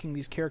by making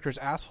these characters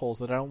assholes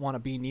that I don't want to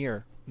be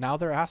near. Now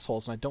they're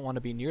assholes, and I don't want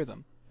to be near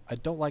them. I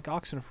don't like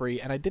Oxenfree,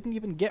 and I didn't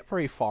even get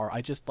very far.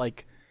 I just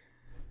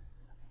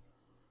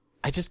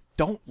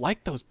don't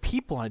like those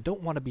people, and I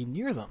don't want to be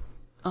near them.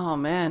 Oh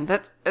man,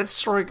 that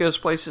story goes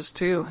places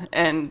too,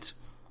 and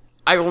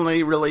I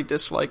only really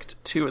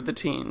disliked two of the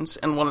teens,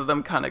 and one of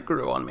them kind of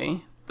grew on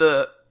me.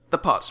 The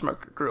pot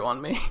smoker grew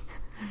on me.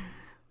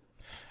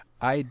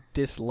 I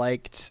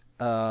disliked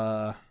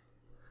the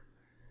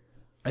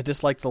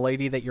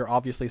lady that you're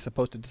obviously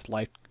supposed to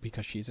dislike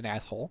because she's an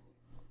asshole.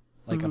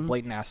 Like a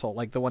blatant asshole,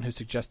 like the one who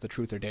suggests the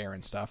truth or dare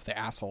and stuff, the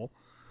asshole.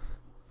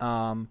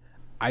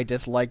 I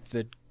disliked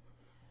the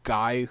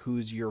guy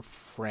who's your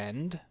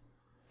friend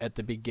at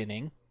the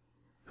beginning,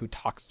 who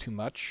talks too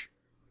much.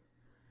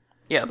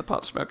 Yeah, the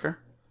pot smoker.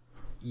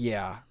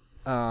 Yeah.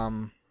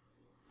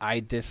 I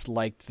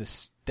disliked the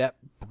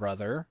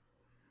stepbrother.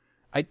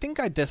 I think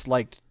I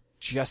disliked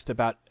just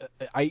about...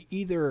 I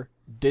either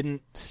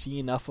didn't see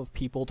enough of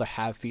people to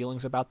have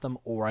feelings about them,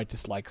 or I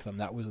disliked them.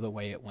 That was the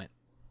way it went.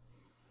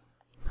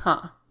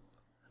 Huh.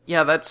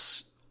 Yeah,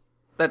 that's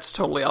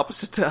totally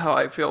opposite to how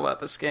I feel about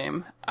this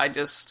game. I'm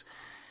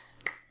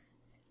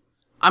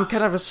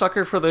kind of a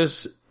sucker for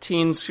those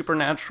teen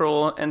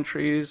supernatural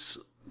entries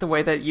the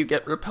way that you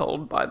get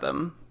repelled by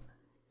them,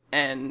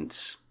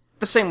 and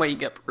the same way you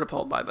get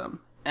repelled by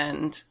them,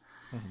 and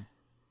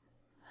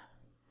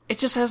it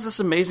just has this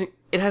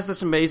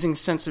amazing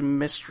sense of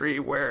mystery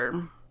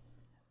where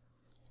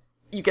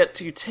you get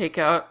to take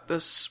out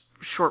this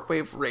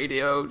shortwave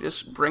radio,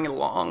 just bring it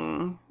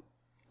along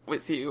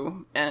with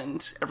you,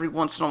 and every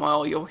once in a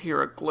while you'll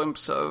hear a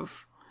glimpse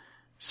of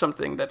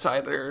something that's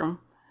either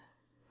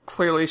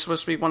clearly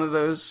supposed to be one of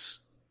those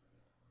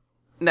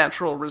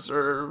natural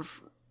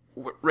reserve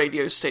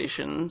radio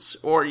stations,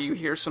 or you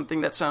hear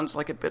something that sounds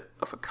like a bit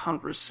of a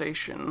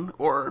conversation,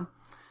 or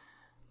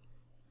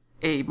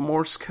a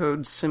Morse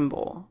code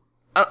symbol,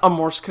 a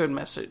Morse code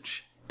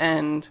message.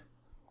 And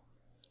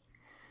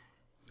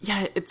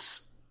yeah,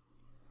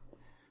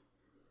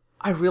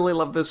 I really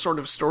love those sort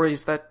of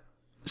stories that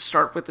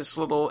start with this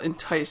little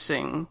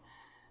enticing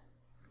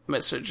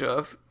message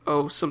of,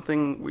 oh,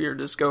 something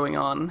weird is going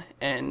on,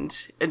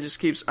 and it just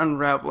keeps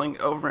unraveling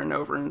over and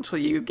over until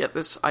you get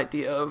this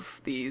idea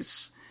of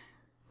these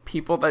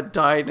people that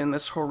died in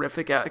this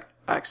horrific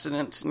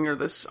accident near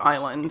this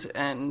island,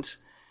 and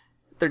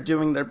they're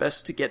doing their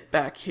best to get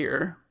back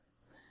here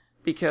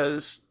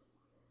because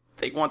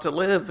they want to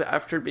live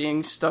after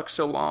being stuck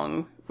so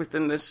long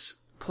within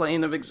this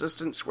plane of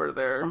existence where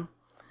they're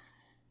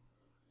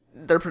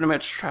pretty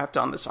much trapped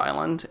on this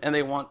island, and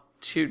they want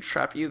to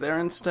trap you there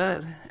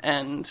instead.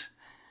 And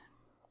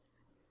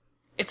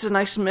it's a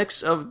nice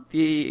mix of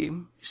the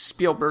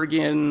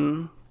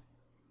Spielbergian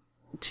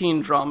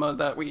teen drama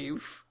that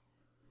we've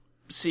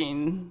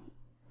seen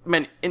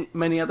in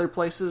many other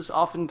places,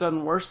 often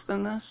done worse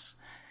than this.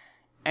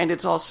 And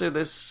it's also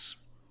this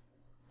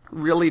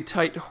really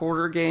tight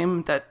horror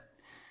game that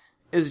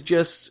is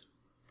just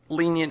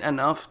lenient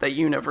enough that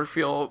you never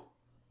feel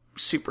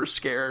super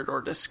scared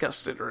or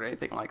disgusted or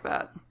anything like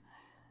that.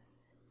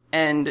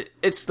 And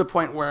it's the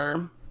point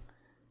where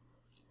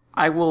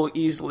I will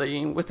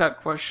easily,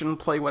 without question,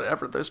 play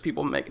whatever those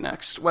people make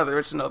next, whether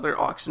it's another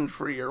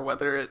Oxenfree or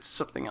whether it's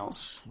something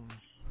else.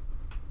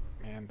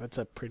 Man, that's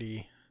a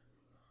pretty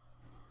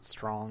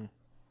strong.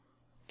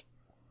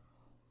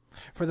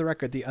 For the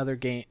record, the other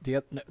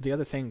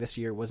thing this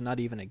year was not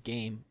even a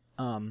game.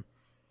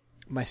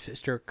 My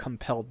sister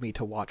compelled me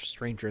to watch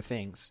Stranger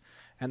Things,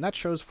 and that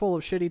show's full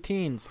of shitty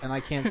teens, and I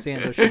can't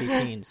stand those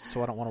shitty teens,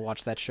 so I don't want to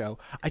watch that show.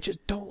 I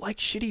just don't like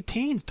shitty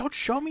teens. Don't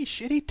show me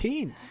shitty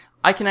teens.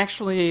 I can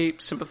actually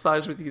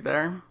sympathize with you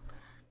there.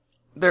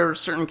 There are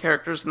certain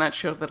characters in that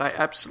show that I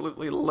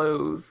absolutely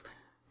loathe,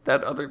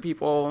 that other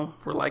people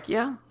were like,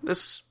 yeah,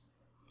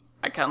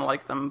 I kind of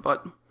like them,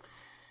 but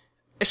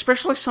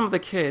especially some of the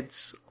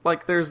kids.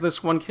 Like, there's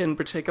this one kid in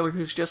particular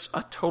who's just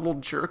a total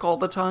jerk all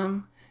the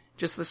time.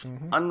 Just this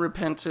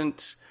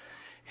unrepentant,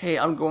 hey,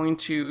 I'm going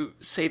to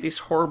say these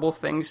horrible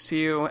things to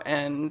you,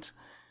 and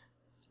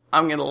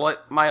I'm going to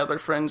let my other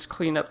friends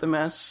clean up the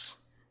mess.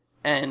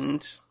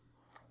 And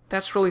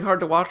that's really hard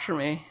to watch for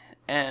me.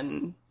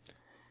 And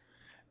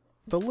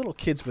the little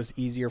kids was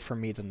easier for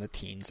me than the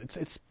teens.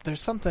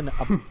 There's something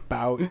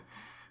about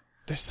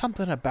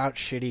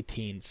shitty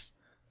teens.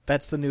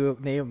 That's the new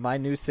name of my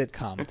new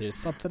sitcom. There's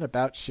something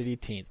about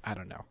shitty teens. I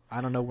don't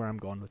know where I'm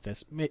going with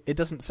this. It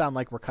doesn't sound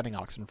like we're cutting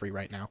Oxenfree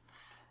right now.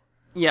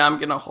 Yeah, I'm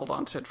gonna hold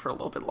on to it for a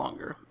little bit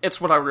longer.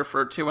 It's what I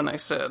referred to when I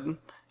said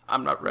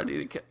I'm not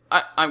ready to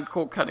I'm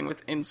cool cutting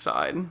with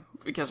Inside,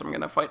 because I'm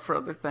gonna fight for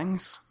other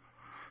things.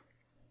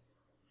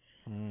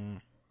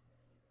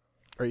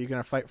 Are you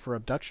gonna fight for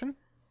Abduction?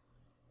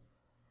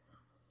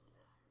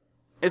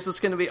 Is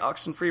this going to be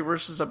Oxenfree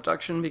versus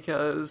Abduction?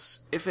 Because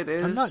if it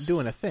is... I'm not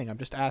doing a thing. I'm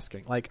just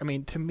asking. Like, I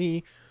mean, to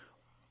me,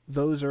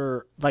 those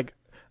are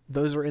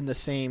in the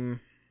same...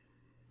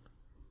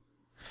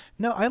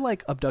 No, I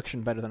like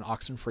Abduction better than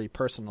Oxenfree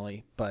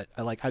personally, but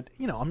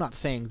I'm not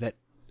saying that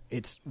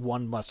it's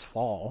one must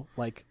fall.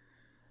 Like,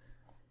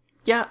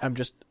 yeah, I'm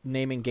just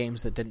naming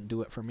games that didn't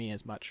do it for me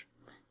as much.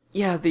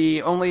 Yeah,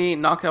 the only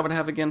knock I would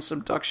have against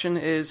Abduction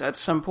is at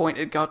some point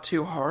it got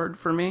too hard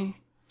for me.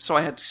 So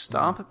I had to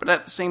stop, but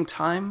at the same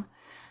time,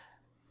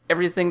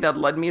 everything that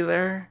led me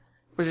there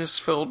was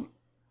just filled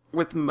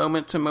with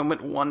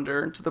moment-to-moment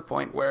wonder, to the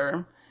point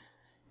where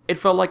it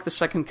felt like the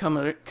second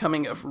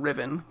coming of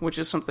Riven, which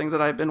is something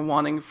that I've been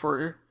wanting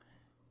for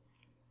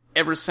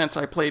ever since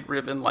I played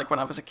Riven, like when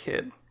I was a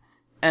kid.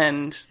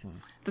 And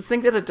the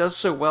thing that it does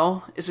so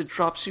well is it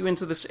drops you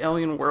into this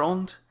alien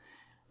world.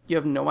 You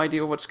have no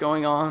idea what's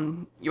going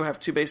on. You have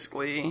to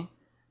basically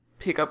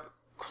pick up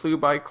clue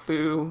by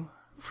clue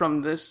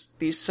from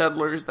these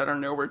settlers that are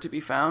nowhere to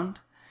be found.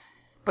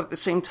 But at the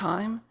same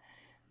time,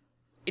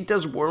 it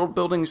does world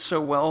building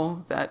so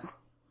well that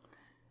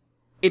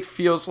it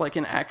feels like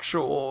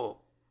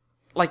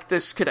like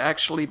this could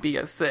actually be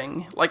a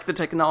thing. Like the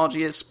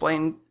technology is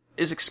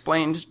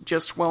explained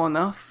just well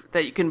enough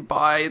that you can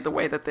buy the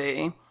way that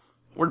they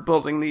were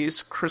building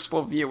these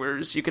crystal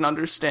viewers. You can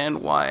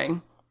understand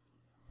why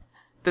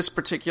this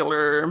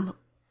particular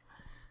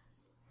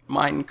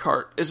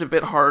minecart is a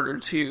bit harder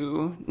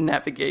to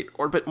navigate,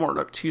 or a bit more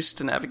obtuse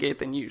to navigate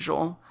than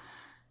usual.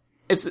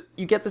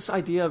 You get this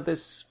idea of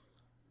this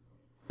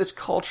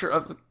culture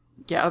of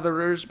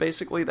gatherers,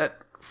 basically, that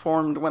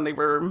formed when they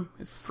were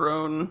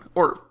thrown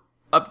or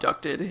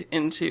abducted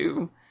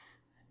into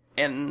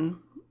an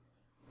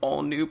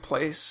all-new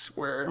place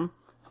where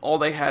all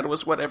they had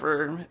was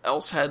whatever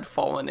else had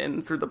fallen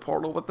in through the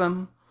portal with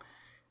them.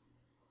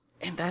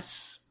 And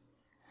that's...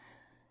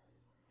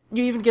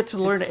 You even get to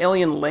learn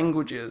alien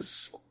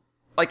languages.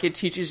 Like, it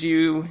teaches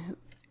you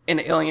an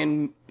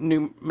alien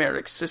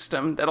numeric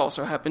system that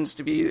also happens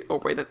to be a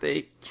way that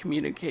they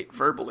communicate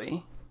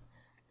verbally.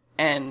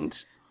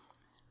 And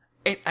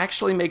it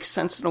actually makes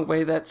sense in a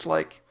way that's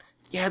like,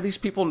 yeah, these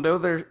people know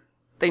their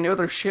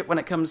shit when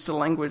it comes to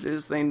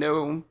languages. They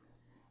know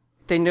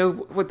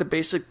what the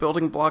basic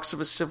building blocks of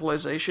a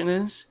civilization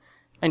is.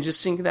 And just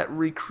seeing that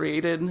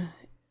recreated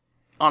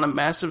on a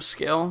massive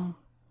scale,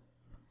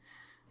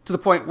 to the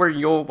point where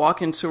you'll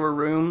walk into a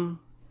room,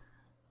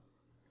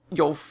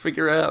 you'll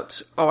figure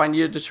out, oh, I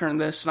needed to turn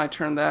this, and I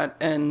turned that,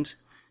 and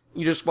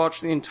you just watch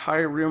the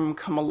entire room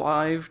come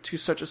alive to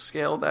such a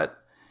scale that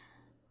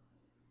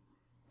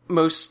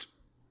most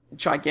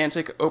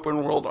gigantic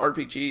open-world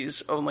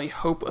RPGs only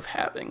hope of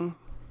having.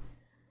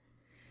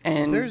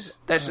 And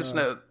that's just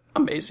an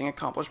amazing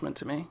accomplishment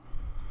to me.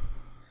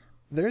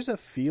 There's a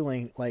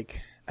feeling,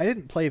 like, I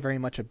didn't play very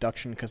much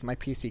Abduction because my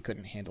PC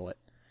couldn't handle it,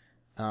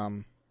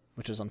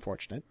 which is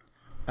unfortunate.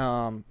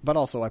 But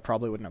also I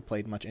probably wouldn't have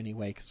played much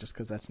anyway, just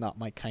because that's not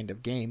my kind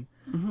of game.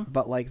 Mm-hmm.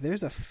 But, like,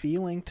 there's a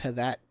feeling to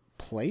that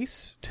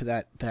place, to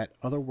that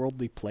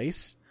otherworldly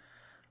place.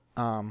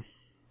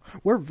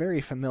 We're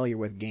very familiar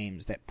with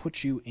games that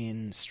put you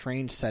in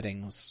strange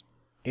settings,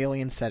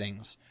 alien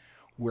settings,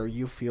 where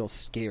you feel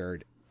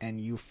scared and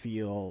you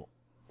feel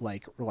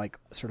like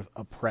sort of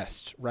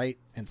oppressed, right?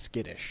 And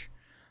skittish.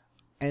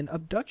 And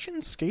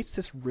Abduction skates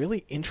this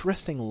really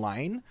interesting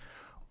line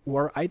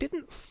where I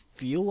didn't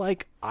feel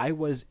like I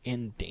was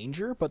in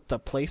danger, but the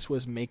place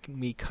was making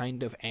me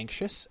kind of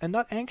anxious, and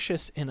not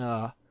anxious in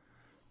a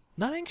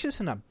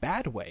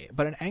bad way,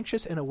 but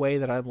anxious in a way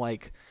that I'm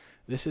like,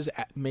 this is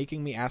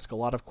making me ask a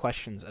lot of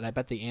questions, and I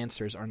bet the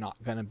answers are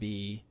not going to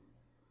be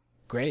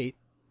great,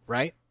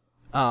 right?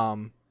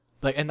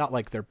 Like, and not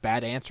like they're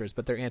bad answers,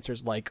 but they're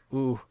answers like,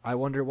 ooh, I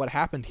wonder what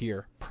happened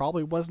here.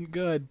 Probably wasn't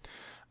good.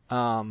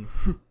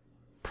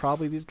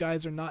 Probably these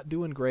guys are not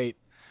doing great.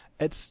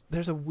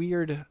 There's a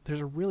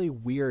really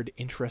weird,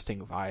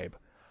 interesting vibe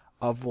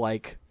of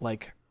like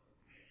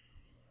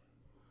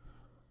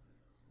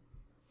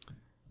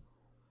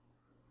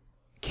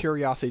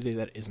curiosity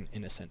that isn't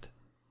innocent,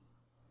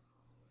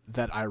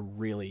 that I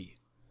really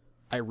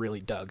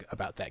dug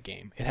about that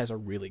game. It has a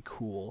really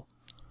cool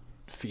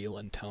feel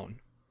and tone.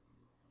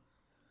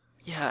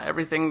 Yeah,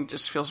 everything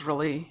feels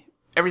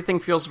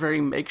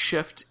very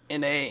makeshift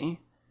in a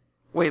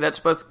way that's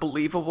both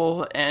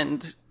believable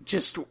and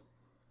just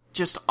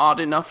odd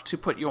enough to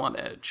put you on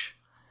edge.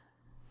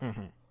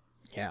 Mm-hmm.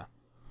 Yeah.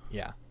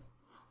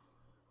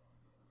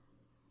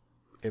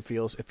 It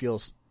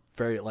feels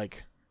very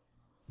like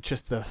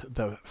just the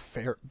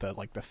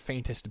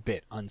faintest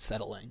bit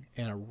unsettling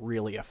in a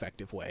really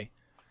effective way.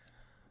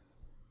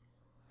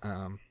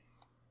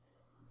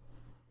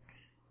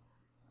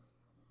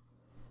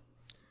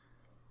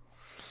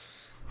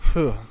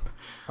 Phew.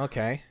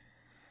 Okay.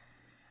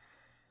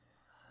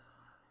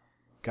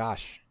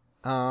 Gosh.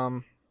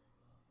 I'd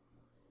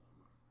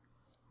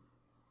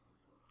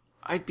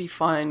be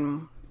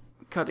fine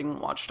cutting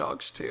Watch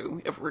Dogs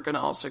 2 if we're going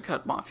to also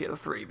cut Mafia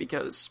 3,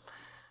 because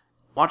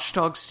Watch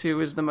Dogs 2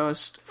 is the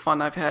most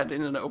fun I've had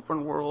in an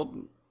open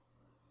world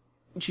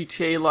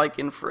GTA-like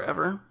in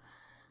forever.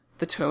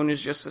 The tone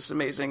is just this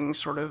amazing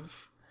sort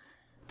of...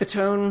 The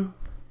tone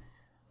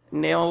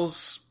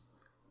nails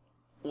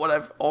what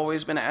I've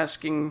always been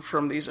asking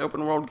from these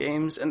open world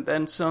games, and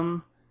then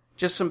some.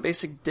 Just some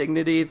basic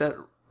dignity that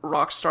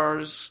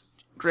Rockstar's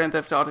Grand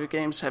Theft Auto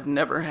games have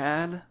never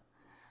had.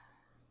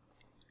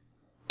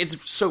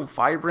 It's so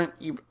vibrant.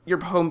 Your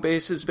home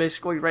base is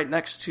basically right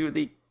next to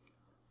the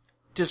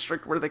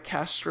district where the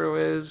Castro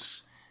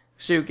is,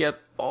 so you get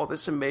all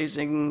this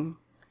amazing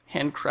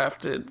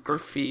handcrafted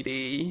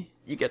graffiti.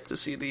 You get to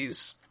see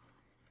these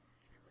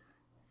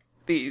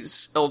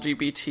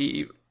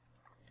LGBT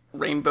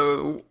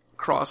rainbow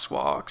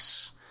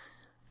crosswalks.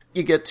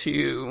 You get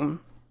to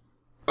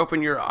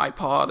open your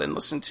iPod and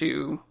listen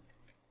to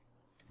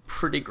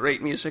pretty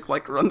great music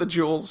like Run the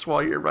Jewels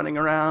while you're running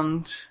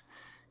around.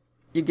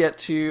 You get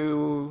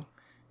to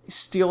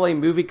steal a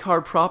movie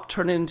car prop,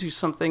 turn it into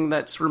something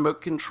that's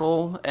remote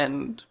control,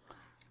 and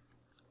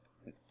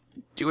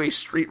do a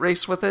street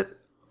race with it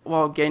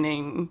while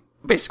gaining,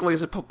 basically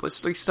as a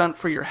publicity stunt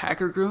for your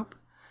hacker group.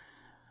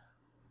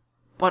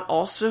 But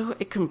also,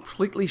 it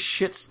completely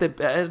shits the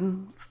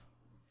bed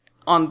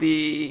on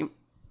the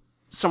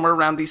somewhere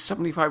around the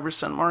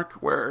 75% mark,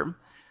 where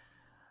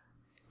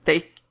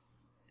they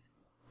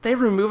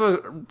remove a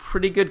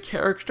pretty good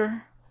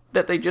character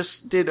that they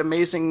just did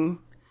amazing...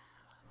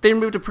 They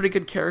removed a pretty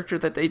good character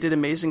that they did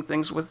amazing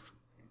things with,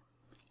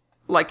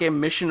 like a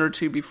mission or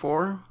two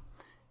before,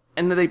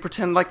 and then they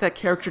pretend like that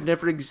character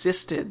never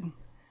existed.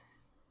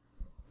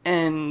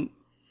 And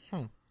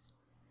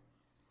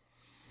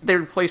they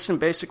replaced him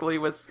basically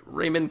with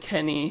Raymond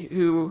Kenny,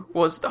 who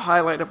was the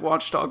highlight of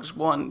Watch Dogs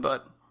 1,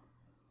 but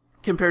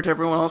compared to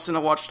everyone else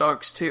in Watch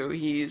Dogs 2,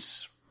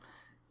 he's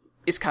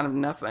kind of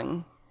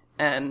nothing.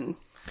 And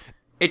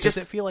does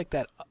it feel like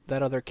that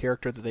other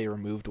character that they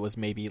removed was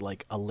maybe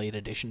like a late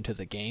addition to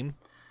the game?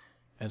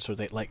 And so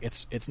they like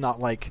it's not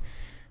like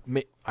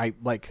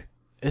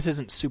this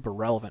isn't super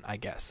relevant, I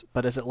guess.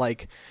 But is it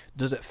like,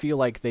 does it feel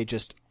like they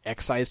just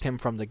excised him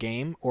from the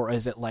game, or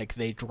is it like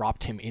they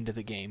dropped him into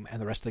the game and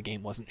the rest of the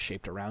game wasn't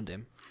shaped around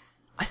him?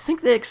 I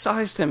think they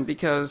excised him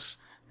because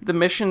the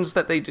missions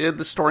that they did,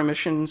 the story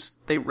missions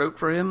they wrote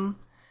for him,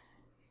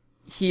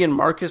 he and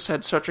Marcus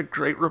had such a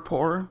great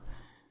rapport.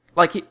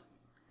 Like,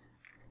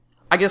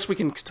 I guess we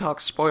can talk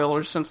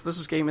spoilers since this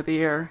is Game of the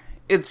Year.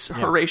 It's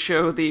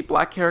Horatio, the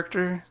black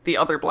character, the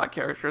other black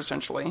character,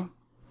 essentially.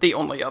 The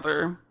only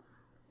other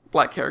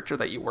black character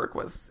that you work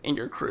with in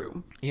your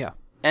crew. Yeah.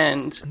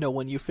 And no,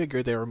 when you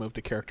figured they removed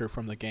a character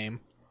from the game,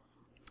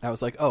 I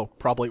was like, oh,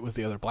 probably it was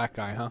the other black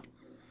guy, huh?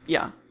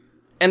 Yeah.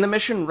 And the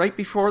mission right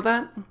before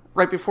that,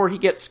 right before he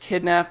gets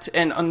kidnapped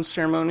and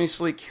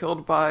unceremoniously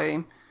killed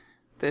by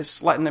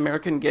this Latin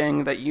American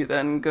gang that you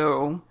then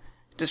go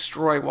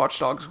destroy Watch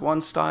Dogs 1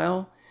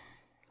 style,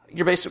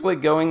 you're basically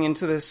going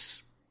into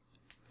this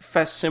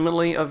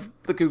facsimile of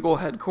the Google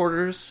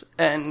headquarters,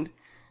 and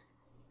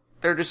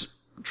they're just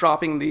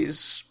dropping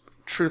these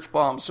truth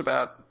bombs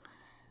about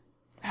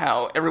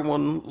how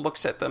everyone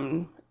looks at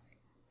them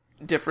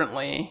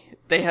differently.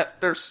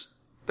 They're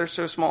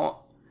so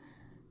small.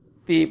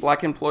 The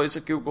black employees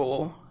at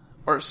Google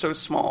are so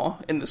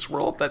small in this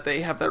world that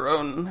they have their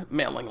own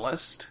mailing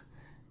list.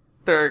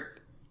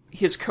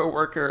 His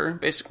coworker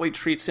basically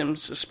treats him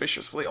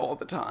suspiciously all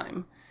the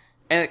time.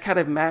 And it kind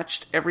of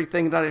matched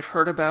everything that I've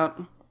heard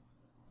about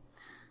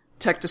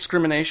tech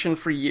discrimination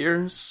for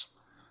years.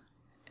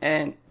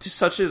 And to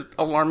such an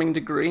alarming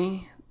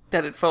degree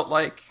that it felt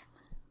like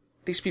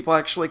these people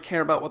actually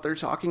care about what they're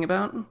talking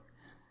about.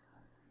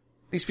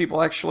 These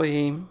people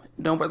actually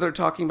know what they're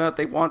talking about.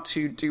 They want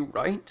to do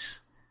right.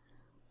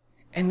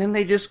 And then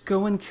they just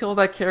go and kill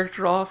that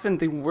character off in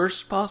the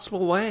worst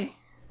possible way.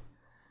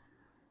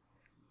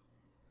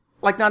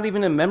 Like, not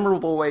even a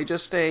memorable way,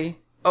 just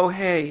oh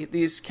hey,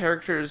 these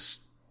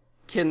characters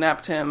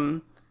kidnapped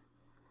him.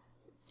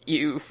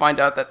 You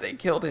find out that they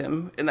killed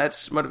him, and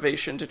that's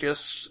motivation to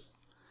just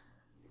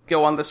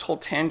go on this whole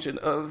tangent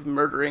of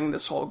murdering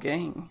this whole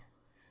gang.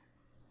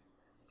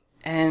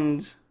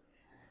 And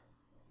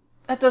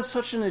that does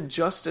such an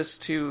injustice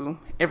to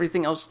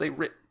everything else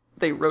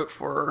they wrote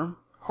for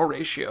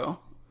Horatio.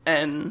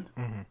 And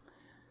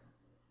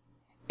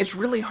it's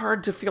really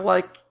hard to feel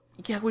like,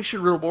 yeah, we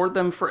should reward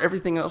them for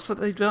everything else that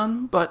they've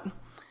done, but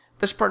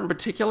this part in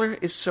particular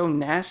is so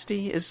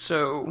nasty, it's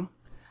so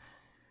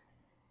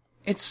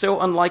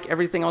unlike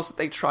everything else that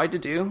they tried to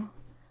do.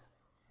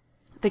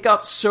 They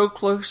got so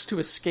close to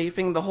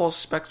escaping the whole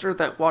specter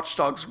that Watch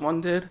Dogs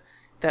 1 did.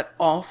 That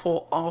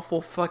awful, awful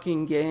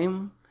fucking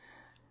game.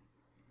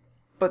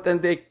 But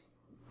then they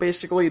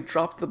basically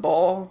dropped the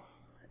ball,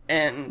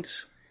 and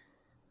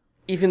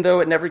even though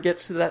it never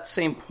gets to that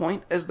same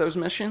point as those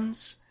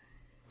missions,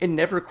 it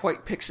never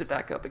quite picks it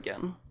back up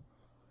again.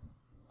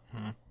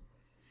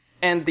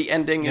 And the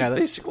ending is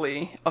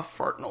basically a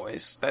fart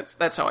noise.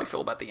 That's how I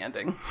feel about the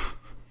ending.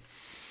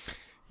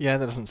 Yeah,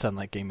 that doesn't sound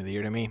like Game of the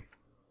Year to me.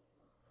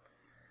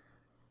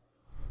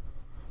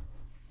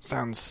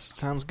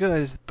 Sounds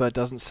good, but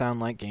doesn't sound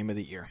like Game of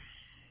the Year.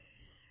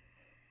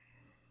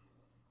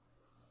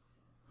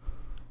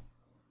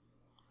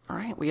 All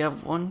right, we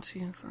have 1,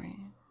 2, 3.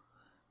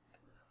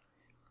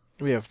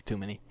 We have too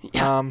many.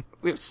 Yeah,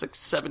 we have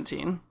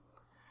 17.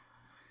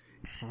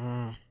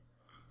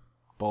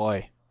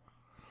 Boy.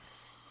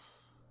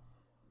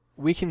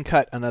 We can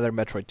cut another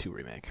Metroid 2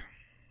 remake.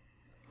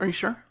 Are you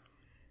sure?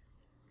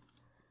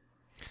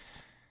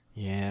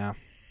 Yeah.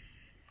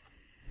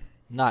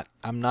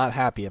 I'm not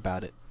happy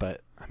about it,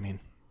 but, I mean,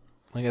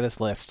 look at this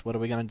list. What are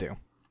we going to do?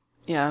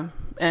 Yeah,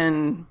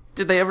 and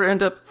did they ever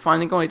end up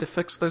finding a way to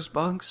fix those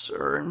bugs,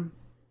 or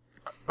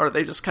are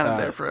they just kind of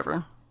there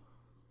forever?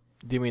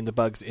 Do you mean the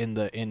bugs in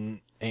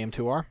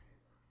AM2R?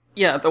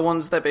 Yeah, the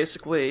ones that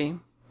basically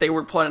they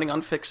were planning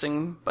on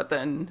fixing, but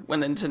then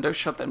when Nintendo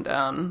shut them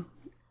down,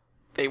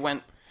 they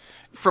went,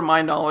 from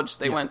my knowledge,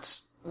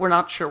 went, we're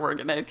not sure we're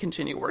going to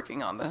continue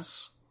working on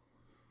this.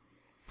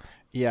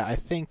 Yeah, I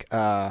think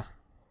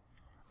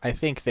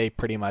they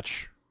pretty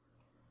much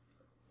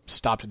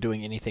stopped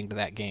doing anything to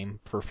that game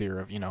for fear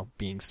of,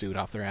 being sued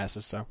off their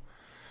asses, so.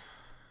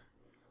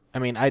 I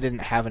mean, I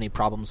didn't have any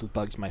problems with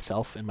bugs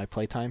myself in my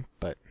playtime,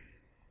 but,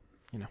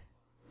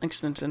 Thanks,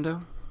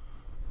 Nintendo.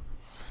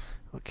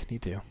 What can you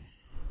do?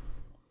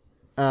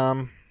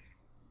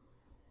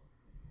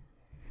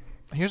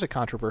 Here's a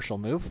controversial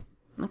move.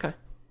 Okay.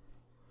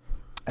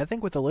 I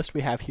think with the list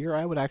we have here,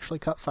 I would actually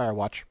cut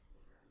Firewatch.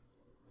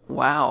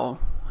 Wow.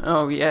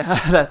 Oh, yeah,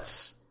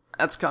 that's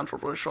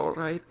controversial,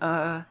 right?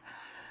 I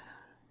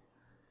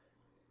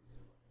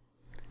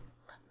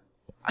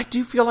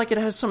do feel like it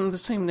has some of the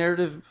same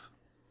narrative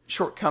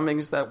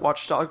shortcomings that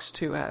Watch Dogs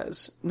 2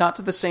 has. Not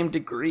to the same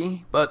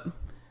degree, but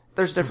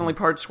there's definitely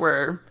parts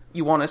where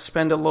you want to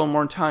spend a little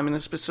more time in a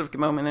specific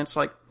moment, and it's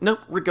like, nope,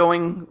 we're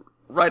going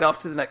right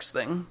off to the next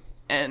thing,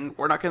 and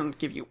we're not going to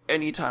give you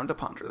any time to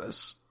ponder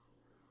this.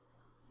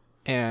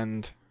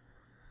 And,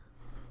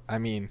 I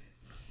mean,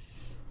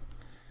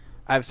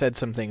 I've said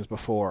some things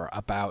before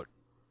about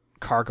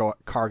Car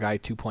Guy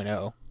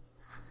 2.0.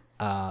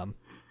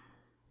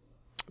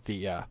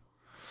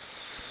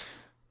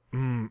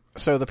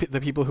 So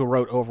the people who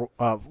wrote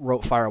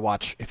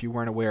Firewatch, if you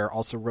weren't aware,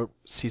 also wrote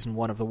season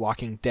 1 of The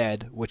Walking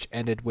Dead, which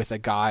ended with a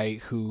guy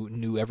who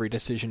knew every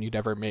decision you'd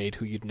ever made,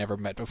 who you'd never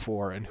met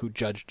before, and who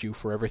judged you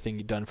for everything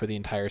you'd done for the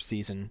entire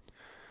season,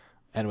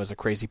 and was a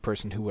crazy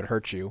person who would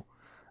hurt you.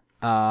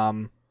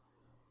 And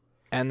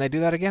they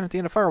do that again at the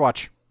end of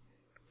Firewatch,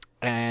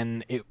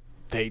 and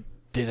they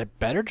did a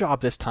better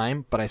job this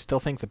time, but I still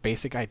think the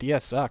basic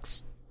idea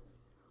sucks.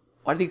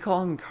 Why did he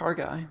call him Car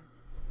Guy?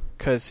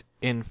 Because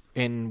in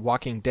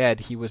Walking Dead,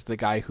 he was the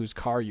guy whose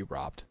car you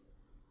robbed.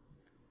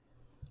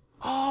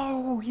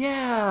 Oh,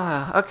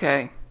 yeah.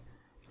 Okay.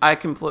 I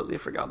completely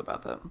forgot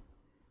about that.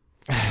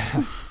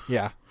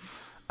 Yeah.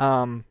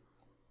 I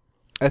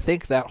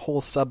think that whole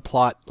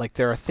subplot, like,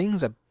 there are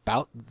things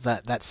about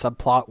that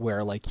subplot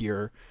where, like,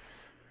 you're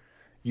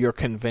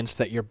convinced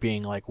that you're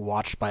being, like,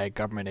 watched by a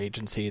government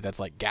agency that's,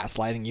 like,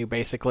 gaslighting you,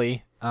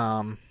 basically.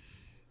 And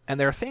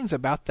there are things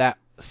about that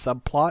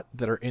subplot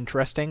that are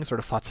interesting, sort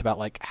of thoughts about,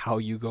 like, how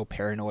you go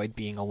paranoid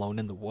being alone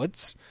in the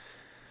woods.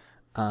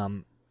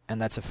 And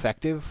that's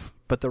effective,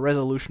 but the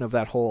resolution of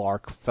that whole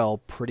arc fell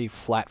pretty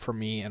flat for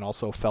me and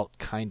also felt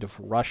kind of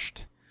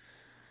rushed.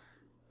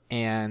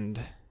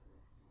 And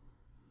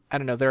I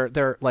don't know,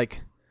 they're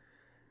like,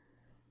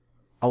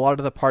 a lot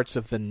of the parts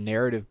of the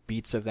narrative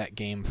beats of that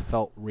game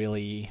felt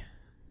really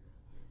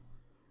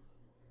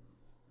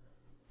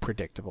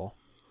predictable.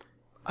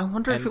 I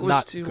wonder if it was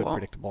not too good long.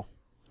 Predictable.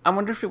 I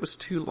wonder if it was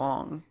too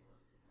long.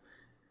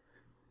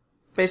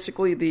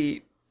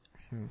 Basically,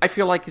 I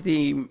feel like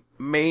the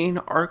main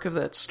arc of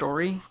that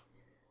story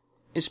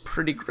is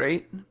pretty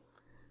great.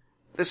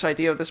 This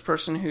idea of this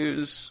person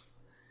his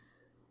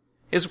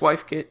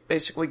wife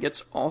basically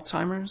gets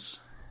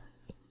Alzheimer's,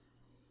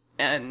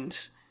 and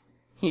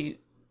he's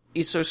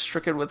so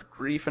stricken with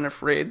grief and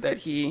afraid that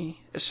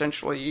he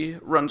essentially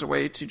runs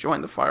away to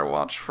join the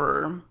Firewatch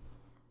for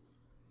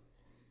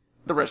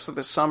the rest of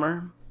the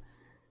summer.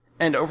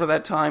 And over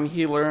that time,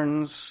 he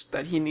learns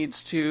that he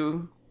needs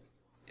to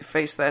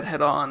face that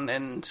head on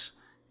and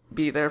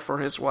be there for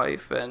his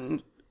wife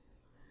and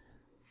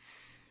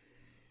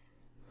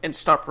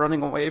stop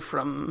running away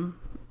from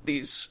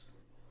these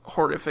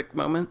horrific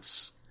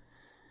moments.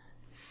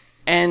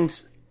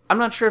 And I'm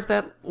not sure if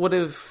that would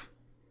have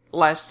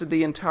lasted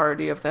the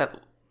entirety of the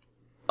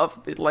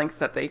length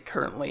that they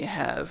currently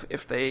have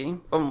if they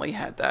only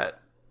had that.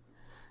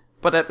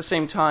 But at the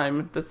same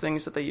time, the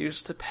things that they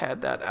used to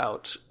pad that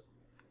out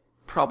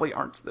probably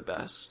aren't the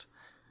best.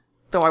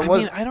 Though I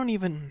mean, I don't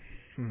even...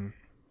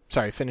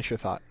 Sorry, finish your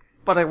thought.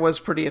 But I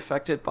was pretty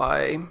affected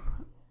by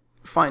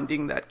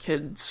finding that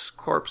kid's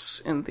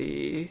corpse in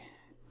the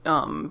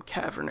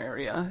cavern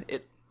area.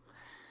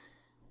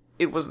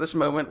 It was this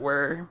moment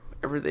where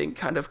everything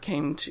kind of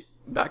came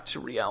back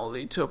to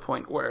reality, to a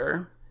point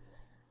where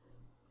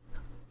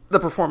the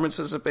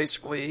performances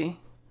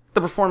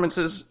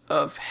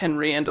of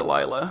Henry and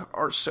Delilah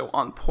are so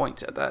on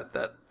point at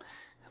that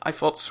I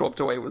felt swept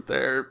away with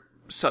their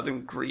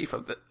sudden grief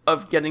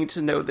of getting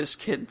to know this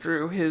kid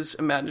through his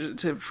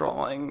imaginative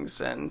drawings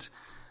and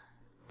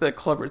the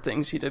clever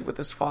things he did with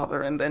his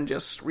father, and then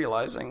just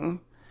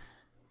realizing,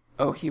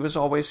 oh, he was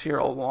always here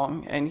all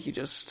along, and he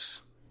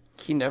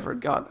never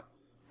got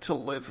to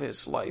live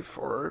his life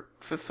or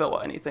fulfill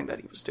anything that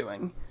he was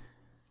doing.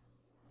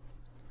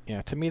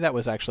 Yeah, to me that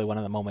was actually one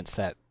of the moments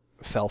that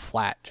fell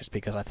flat, just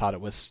because I thought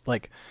it was,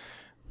 like,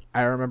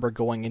 I remember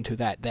going into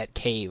that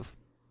cave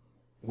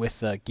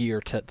with the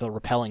gear, the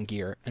rappelling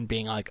gear, and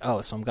being like,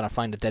 oh, so I'm gonna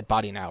find a dead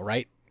body now,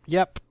 right?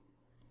 Yep.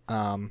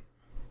 I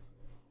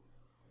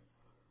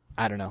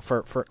don't know,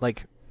 for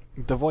like,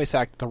 the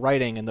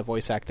writing and the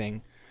voice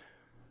acting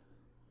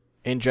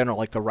in general,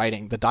 like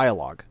the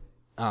dialogue,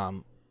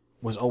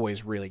 was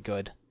always really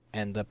good,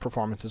 and the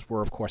performances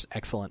were, of course,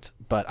 excellent,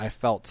 but I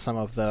felt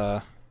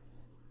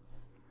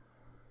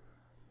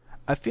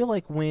I feel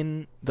like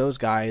when those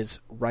guys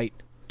write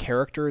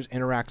characters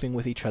interacting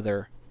with each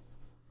other,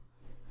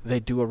 they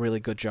do a really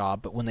good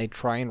job, but when they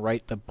try and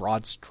write the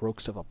broad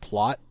strokes of a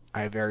plot,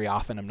 I very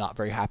often am not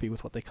very happy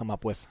with what they come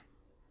up with.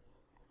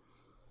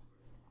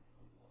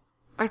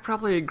 I'd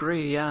probably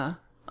agree, yeah.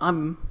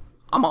 I'm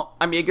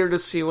eager to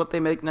see what they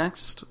make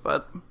next,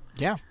 but...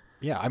 Yeah,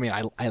 I mean,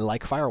 I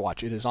like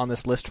Firewatch. It is on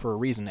this list for a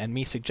reason, and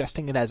me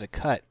suggesting it as a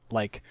cut,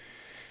 like,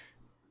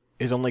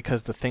 is only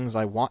because the things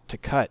I want to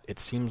cut, it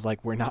seems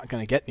like we're not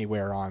going to get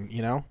anywhere on,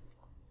 you know?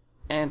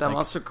 And I'm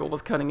also cool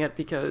with cutting it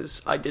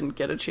because I didn't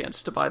get a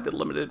chance to buy the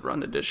limited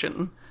run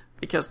edition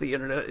because the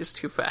internet is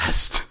too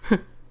fast.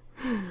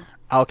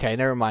 Okay,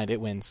 never mind. It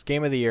wins.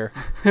 Game of the year.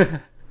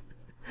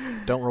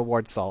 Don't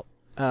reward salt.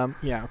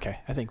 Yeah, okay.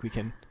 I think we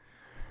can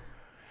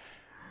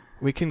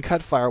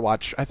cut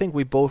Firewatch. I think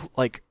we both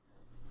like.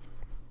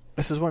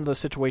 This is one of those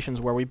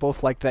situations where we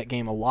both liked that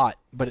game a lot,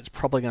 but it's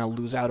probably going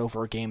to lose out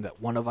over a game that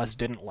one of us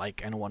didn't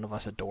like and one of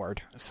us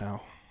adored.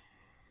 So,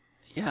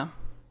 yeah,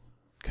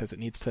 because it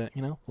needs to,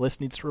 list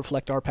needs to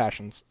reflect our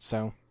passions.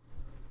 So,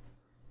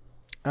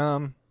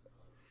 can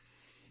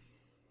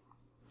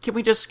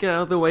we just get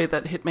out of the way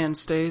that Hitman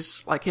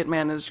stays? Like,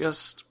 Hitman is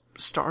just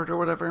start or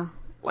whatever.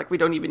 Like, we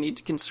don't even need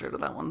to consider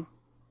that one.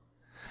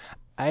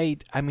 I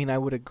mean, I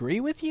would agree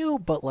with you,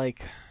 but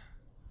like.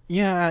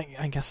 Yeah,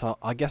 I guess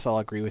I'll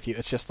agree with you.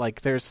 It's just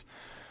like there's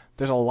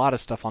a lot of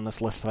stuff on this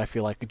list that I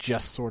feel like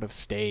just sort of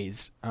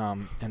stays.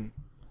 And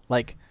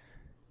like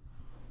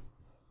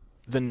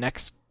the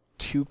next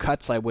two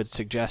cuts, I would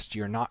suggest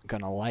you're not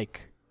gonna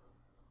like.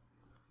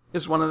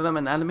 Is one of them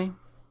Anatomy?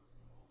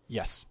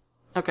 Yes.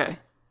 Okay,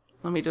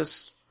 let me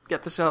just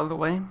get this out of the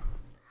way.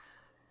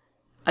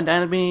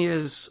 Anatomy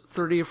is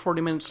 30 or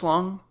 40 minutes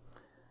long.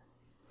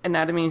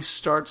 Anatomy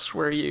starts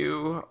where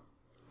you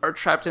are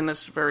trapped in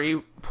this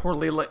very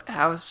poorly lit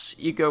house.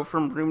 You go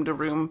from room to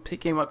room,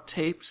 picking up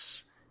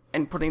tapes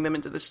and putting them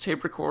into this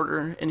tape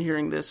recorder and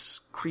hearing this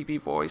creepy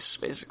voice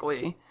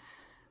basically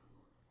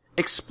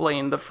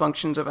explain the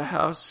functions of a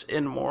house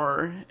in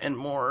more and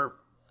more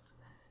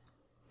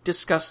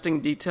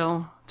disgusting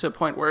detail to a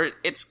point where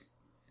it's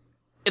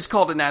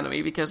called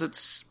Anatomy because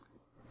it's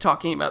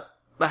talking about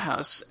the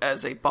house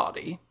as a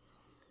body.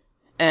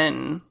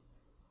 And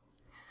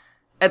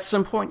at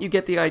some point you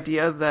get the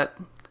idea that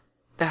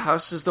the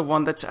house is the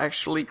one that's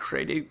actually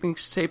creating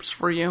these tapes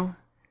for you.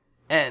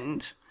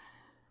 And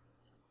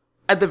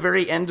at the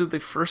very end of the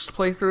first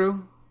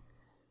playthrough,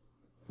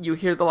 you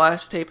hear the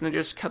last tape and it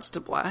just cuts to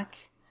black.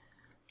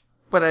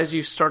 But as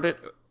you start it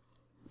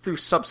through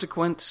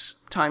subsequent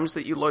times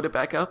that you load it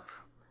back up,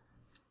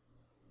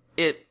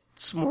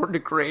 it's more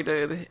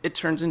degraded. It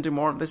turns into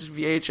more of this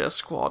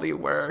VHS quality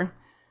where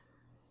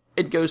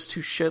it goes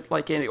to shit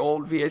like any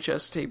old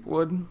VHS tape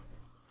would.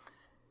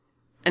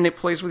 And it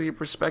plays with your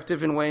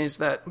perspective in ways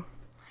that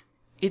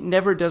it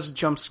never does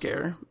jump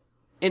scare.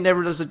 It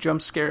never does a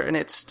jump scare, and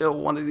it's still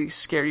one of the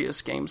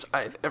scariest games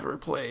I've ever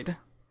played.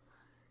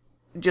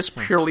 Just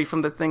purely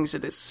from the things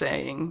it is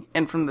saying,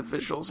 and from the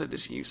visuals it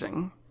is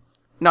using.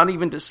 Not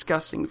even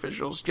discussing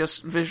visuals,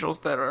 just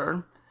visuals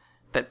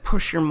that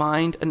push your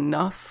mind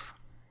enough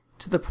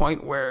to the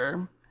point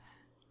where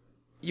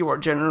you are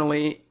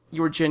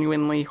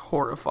genuinely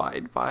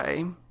horrified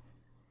by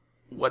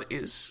what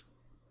is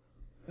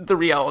the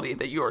reality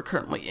that you are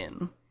currently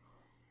in.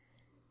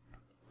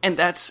 And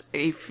that's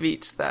a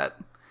feat that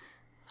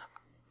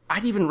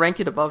I'd even rank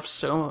it above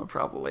Soma,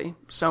 probably.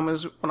 Soma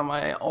is one of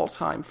my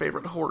all-time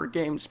favorite horror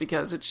games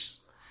because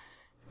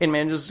it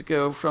manages to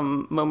go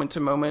from moment to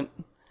moment,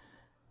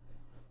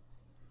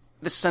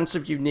 this sense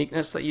of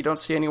uniqueness that you don't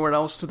see anywhere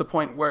else, to the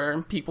point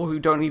where people who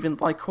don't even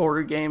like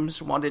horror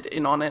games wanted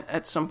in on it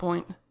at some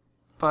point.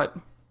 But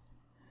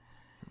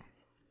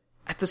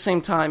at the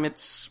same time,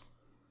 it's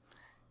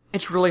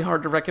really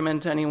hard to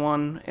recommend to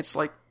anyone. It's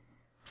like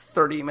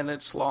 30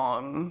 minutes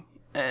long,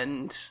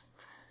 and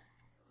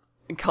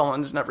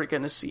Cullen's never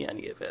going to see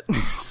any of it.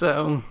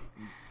 So,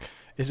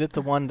 is it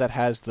the one that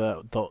has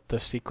the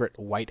secret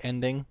white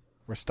ending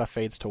where stuff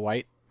fades to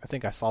white? I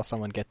think I saw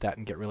someone get that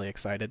and get really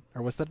excited.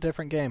 Or was that a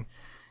different game?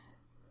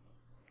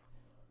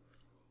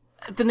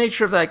 The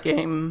nature of that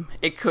game,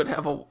 it could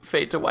have a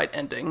fade to white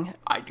ending.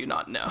 I do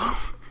not know.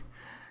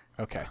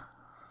 Okay.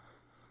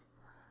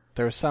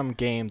 There was some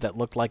game that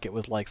looked like it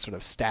was like sort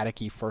of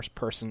staticky first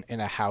person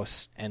in a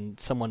house, and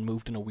someone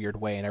moved in a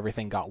weird way and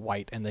everything got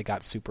white and they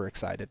got super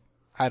excited.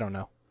 I don't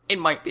know. It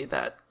might be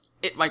that.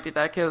 It might be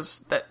that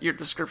because that your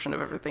description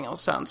of everything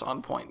else sounds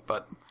on point,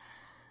 but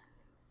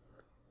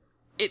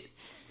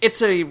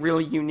it's a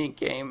really unique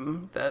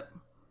game that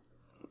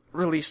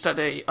released at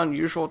a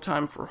unusual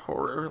time for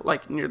horror,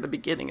 like near the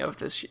beginning of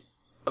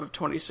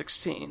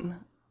 2016.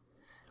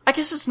 I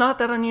guess it's not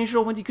that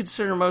unusual when you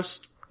consider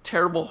most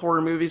terrible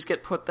horror movies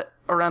get put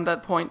around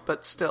that point,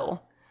 but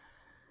still.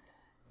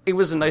 It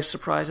was a nice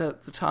surprise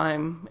at the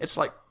time. It's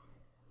like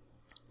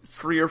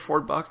 $3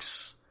 or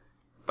 $4,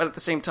 but at the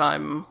same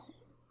time,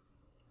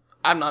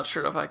 I'm not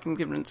sure if I can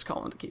convince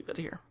Colin to keep it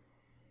here.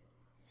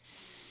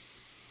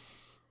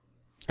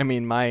 I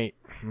mean, my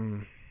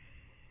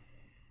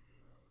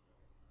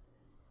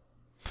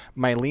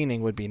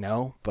leaning would be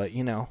no, but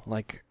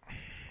like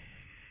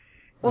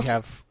we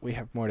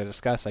have more to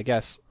discuss, I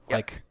guess. Yeah.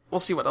 Like, we'll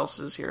see what else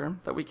is here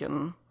that we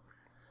can.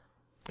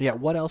 Yeah,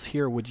 what else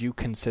here would you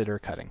consider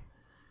cutting?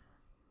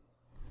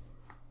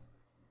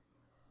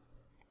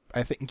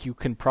 I think you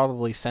can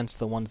probably sense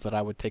the ones that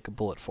I would take a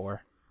bullet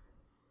for.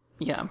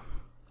 Yeah,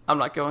 I'm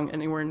not going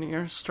anywhere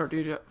near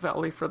Stardew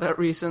Valley for that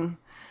reason.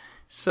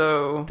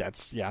 So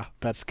that's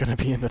gonna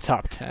be in the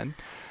top 10.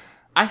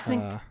 I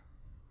think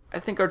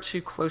our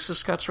two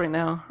closest cuts right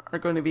now are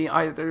going to be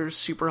either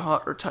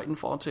Superhot or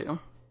Titanfall 2.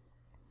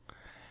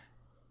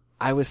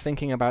 I was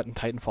thinking about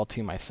Titanfall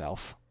 2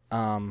 myself.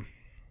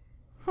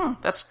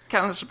 That's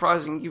kind of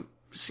surprising. You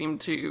seem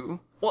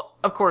to Well,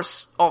 of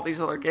course, all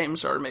these other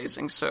games are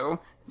amazing,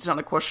 so it's not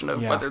a question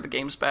of Yeah. whether the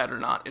game's bad or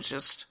not. It's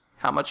just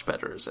how much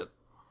better is it.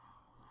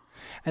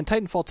 And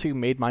Titanfall 2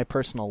 made my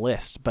personal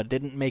list, but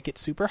didn't make it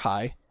super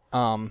high.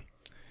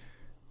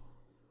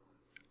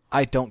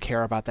 I don't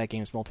care about that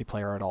game's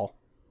multiplayer at all.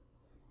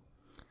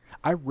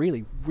 I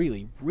really,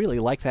 really, really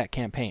liked that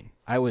campaign.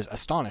 I was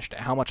astonished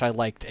at how much I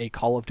liked a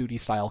Call of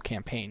Duty-style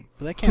campaign.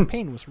 But that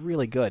campaign was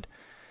really good.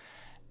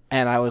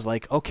 And I was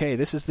like, okay,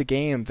 this is the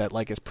game that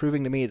is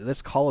proving to me that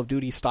this Call of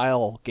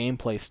Duty-style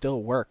gameplay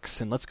still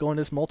works, and let's go into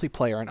this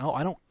multiplayer. And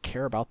I don't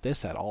care about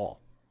this at all.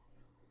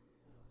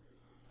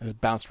 I just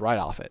bounced right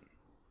off it.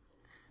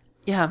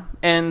 Yeah,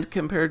 and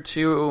compared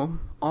to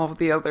all of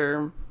the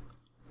other...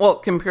 Well,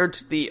 compared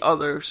to the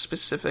other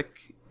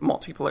specific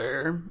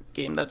multiplayer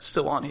game that's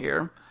still on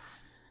here,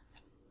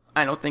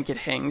 I don't think it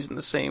hangs in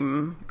the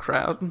same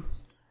crowd.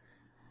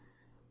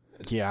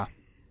 Yeah.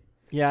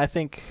 Yeah, I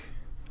think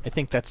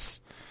that's...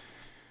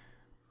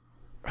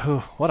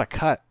 Oh, what a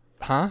cut,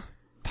 huh?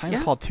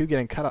 Titanfall 2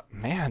 getting cut up.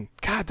 Man,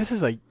 God, this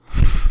is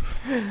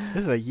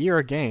a year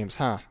of games,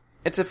 huh?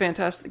 It's a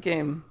fantastic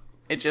game.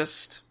 It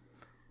just...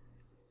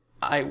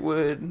 I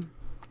would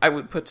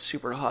put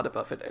Super Hot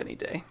above it any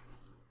day.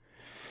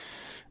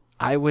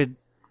 I would...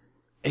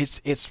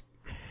 It's...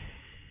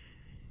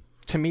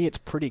 To me, it's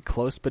pretty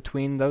close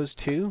between those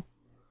two,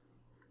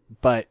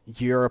 but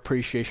your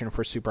appreciation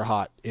for Super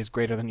Hot is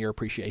greater than your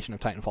appreciation of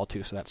Titanfall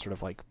 2, so that sort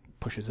of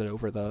pushes it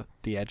over the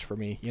edge for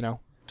me, you know?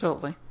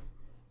 Totally.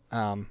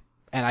 And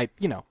I,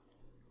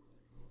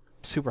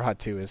 Super Hot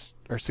 2 is...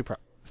 Or Super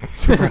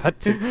Hot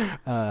 2.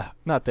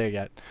 Not there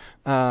yet.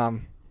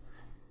 Man,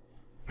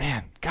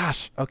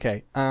 gosh.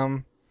 Okay.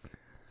 I'm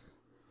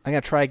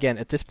going to try again.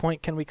 At this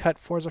point, can we cut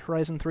Forza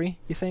Horizon 3,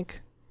 you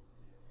think?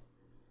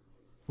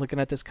 Looking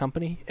at this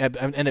company?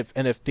 And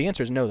if the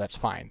answer is no, that's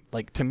fine.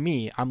 To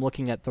me, I'm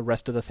looking at the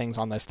rest of the things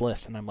on this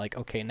list, and I'm like,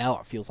 okay, now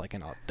it feels like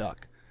an odd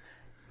duck.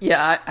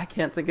 Yeah, I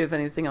can't think of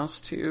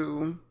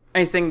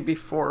anything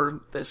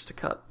before this to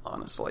cut,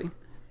 honestly.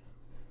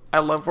 I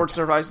love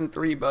Forza Horizon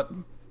 3, but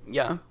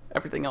yeah,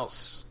 everything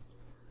else.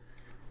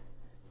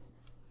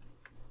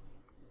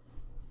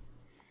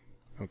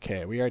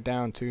 Okay, we are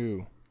down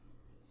to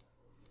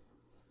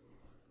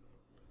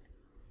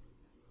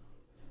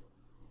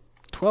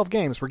 12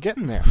 games. We're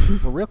getting there.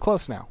 We're real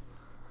close now.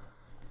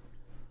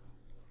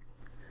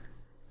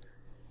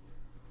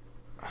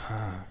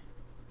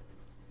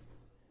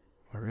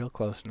 We're real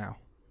close now.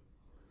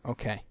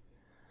 Okay.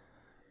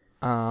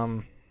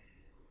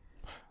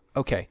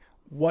 Okay.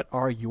 What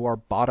are your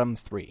bottom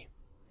three?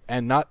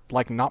 And not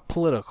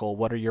political,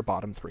 what are your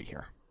bottom three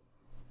here?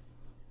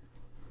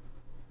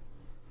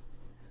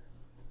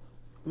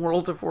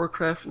 World of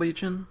Warcraft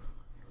Legion.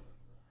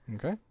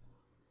 Okay.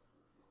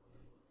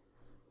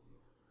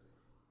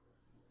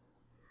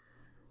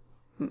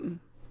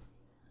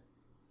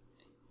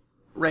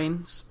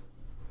 Reigns.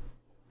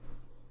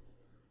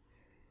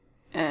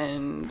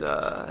 And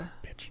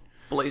Bitch.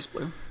 Blaze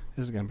Blue.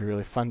 This is going to be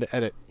really fun to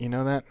edit. You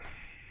know that?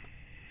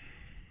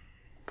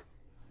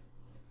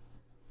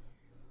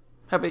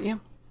 How about you?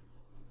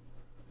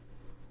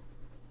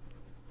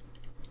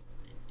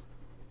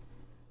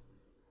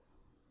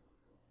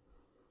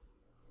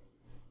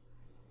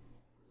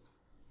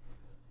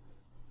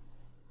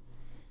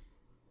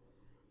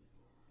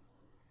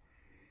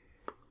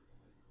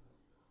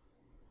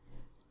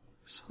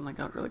 Suddenly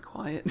got really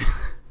quiet.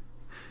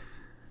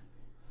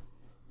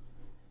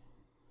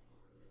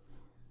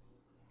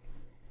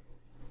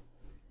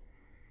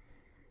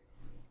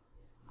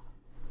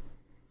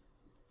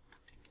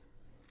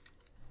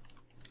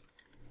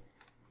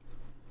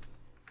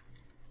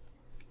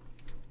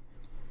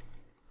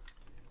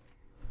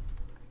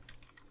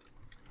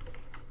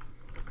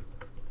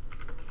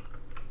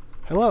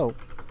 Hello.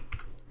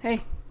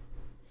 Hey,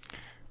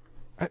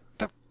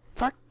 The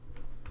fuck?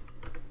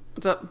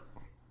 what's up?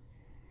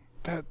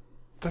 The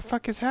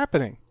fuck is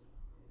happening?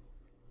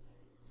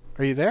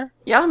 Are you there?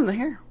 Yeah, I'm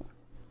here.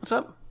 What's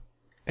up?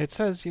 It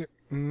says you...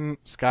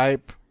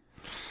 Skype.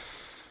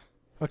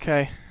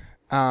 Okay.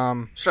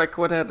 Should I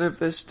quit out of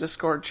this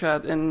Discord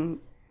chat and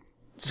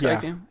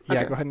Skype you? Yeah,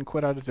 Okay. go ahead and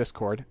quit out of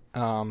Discord.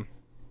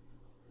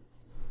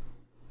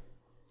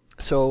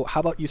 So how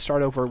about you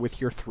start over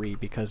with your three,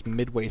 because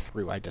midway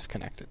through I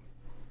disconnected.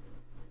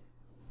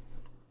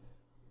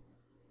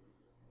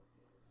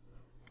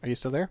 Are you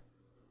still there?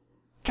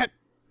 Cat.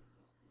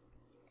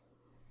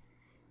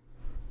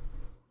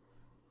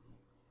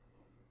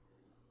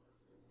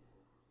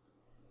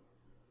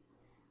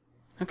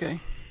 Okay.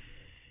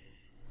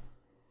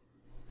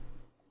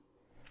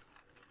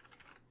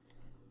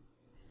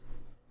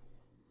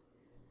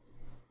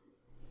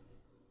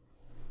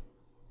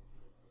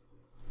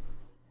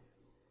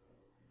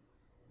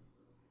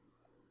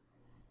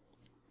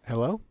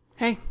 Hello?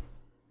 Hey.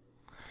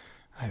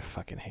 I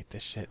fucking hate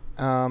this shit.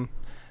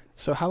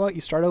 So how about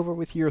you start over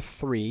with your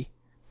three,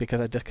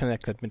 because I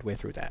disconnected midway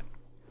through that.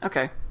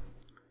 Okay.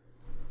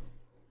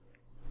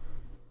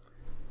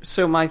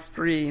 So my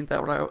three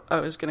that I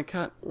was going to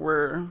cut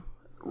were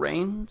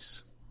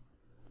Reigns,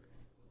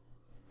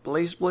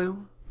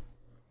 BlazBlue,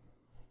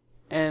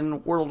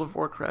 and World of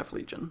Warcraft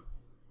Legion.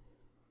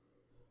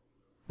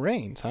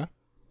 Reigns, huh?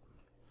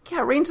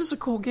 Yeah, Reigns is a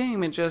cool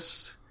game, and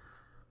just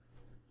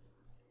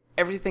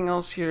everything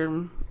else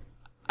here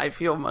I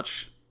feel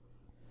much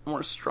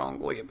more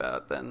strongly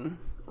about than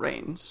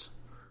Reigns.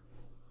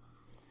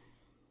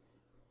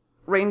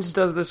 Reigns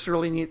does this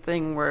really neat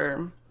thing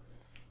where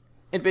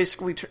it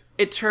basically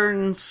it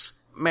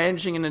turns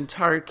managing an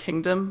entire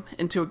kingdom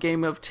into a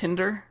game of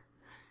Tinder,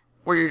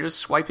 where you're just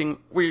swiping,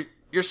 where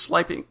you're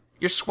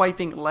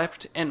swiping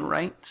left and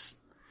right,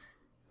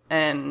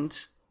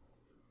 and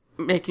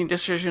making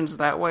decisions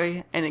that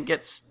way, and it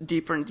gets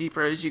deeper and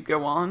deeper as you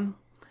go on.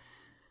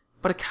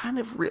 But it kind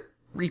of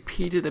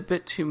repeated a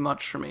bit too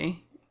much for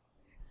me.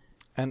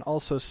 And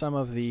also some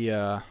of the,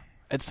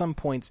 at some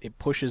points it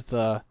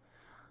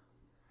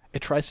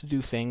it tries to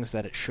do things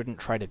that it shouldn't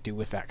try to do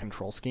with that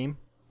control scheme.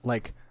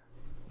 Like,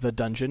 the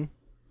dungeon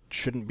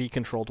shouldn't be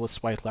controlled with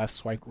swipe left,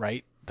 swipe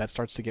right. That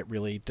starts to get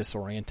really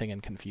disorienting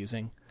and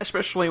confusing.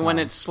 Especially when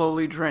it's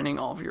slowly draining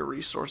all of your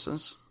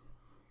resources.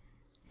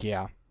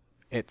 Yeah.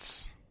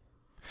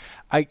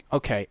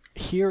 Okay,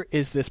 here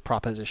is this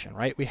proposition,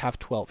 right? We have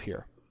 12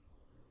 here.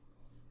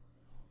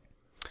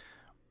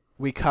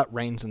 We cut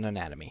Reigns and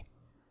Anatomy.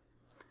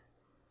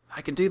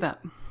 I could do that.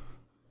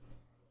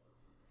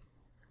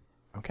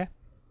 Okay.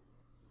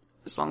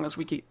 As long as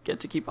we get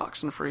to keep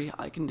Oxenfree,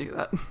 I can do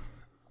that.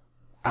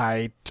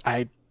 I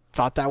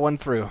thought that one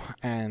through,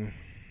 and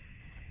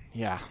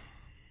yeah.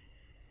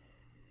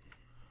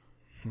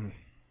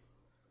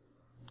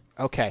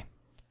 Okay.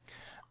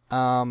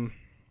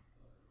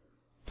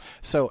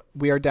 So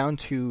we are down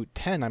to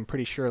 10, I'm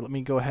pretty sure. Let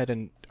me go ahead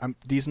and...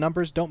 these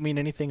numbers don't mean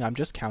anything, I'm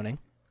just counting.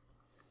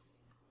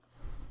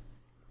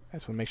 I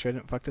just want to make sure I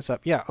didn't fuck this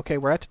up. Yeah, okay,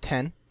 we're at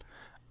 10.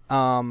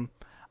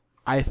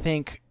 I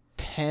think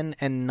 10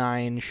 and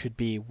 9 should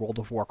be World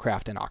of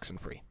Warcraft and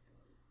Oxenfree.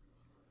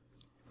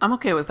 I'm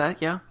okay with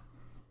that, yeah.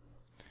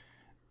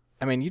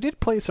 I mean, you did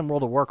play some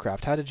World of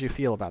Warcraft. How did you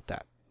feel about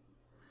that?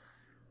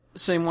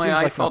 Same way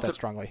I felt that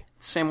strongly.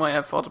 Same way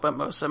I felt about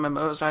most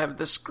MMOs. I have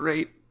this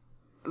great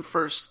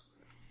first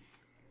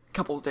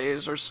couple of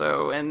days or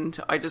so, and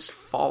I just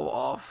fall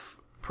off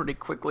pretty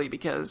quickly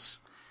because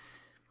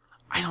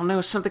I don't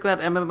know, something about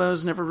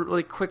MMOs never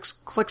really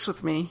clicks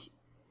with me,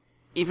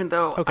 even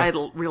though I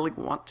really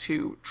want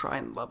to try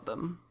and love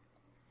them.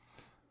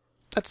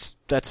 That's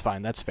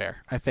fine. That's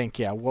fair. I think,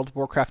 yeah, World of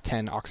Warcraft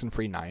 10,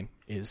 Oxenfree 9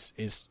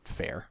 is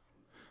fair.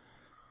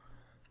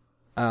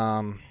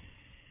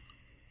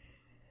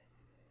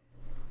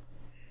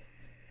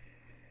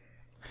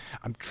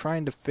 I'm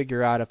trying to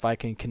figure out if I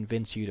can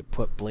convince you to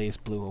put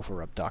BlazBlue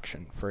over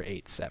Abduction for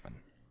 8-7.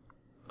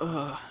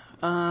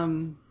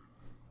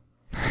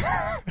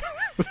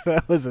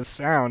 That was a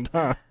sound,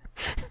 huh?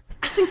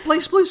 I think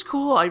BlazBlue's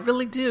cool. I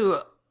really do.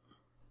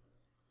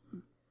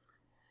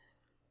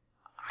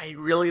 I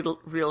really,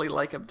 really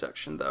like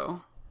Abduction,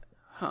 though.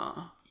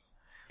 Huh.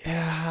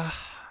 Yeah,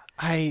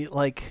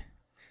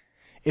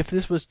 if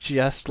this was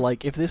just,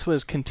 if this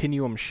was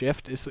Continuum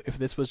Shift, if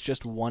this was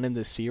just one in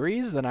the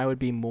series, then I would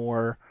be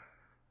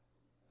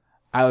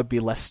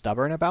less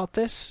stubborn about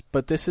this,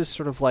 but this is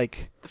sort of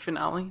like... The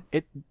finale?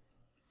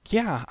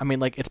 Yeah, I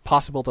mean, it's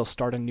possible they'll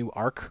start a new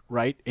arc,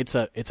 right? It's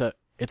a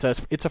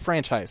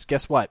franchise.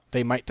 Guess what?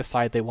 They might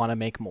decide they want to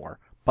make more.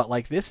 But,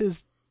 this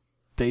is...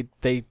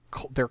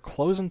 They're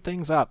closing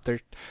things up.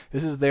 This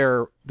is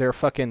their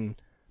fucking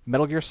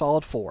Metal Gear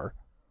Solid 4.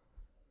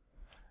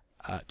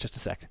 Just a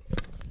sec.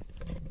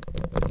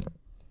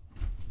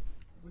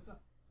 What's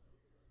up?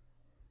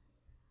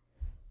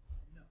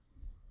 No.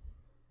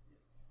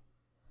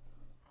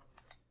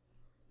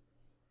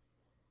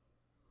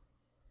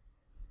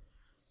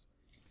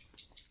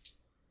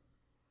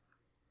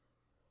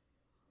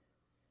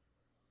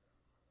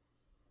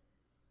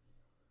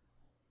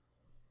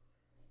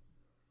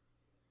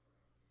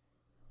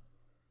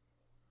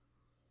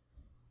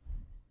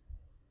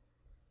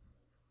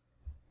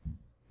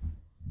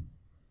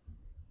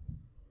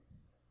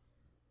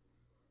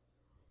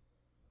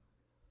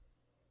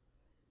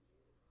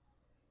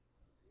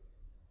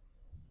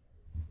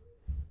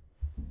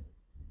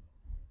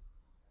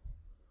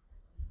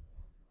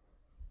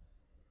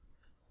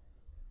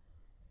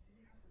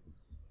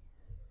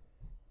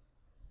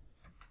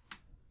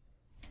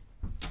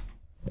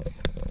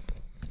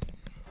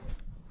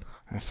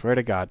 I swear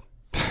to God.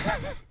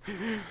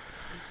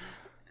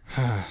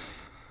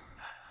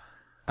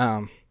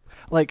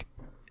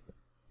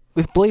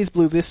 With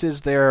BlazBlue, this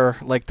is they're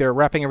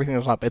wrapping everything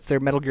up. It's their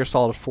Metal Gear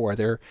Solid 4.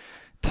 They're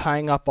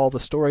tying up all the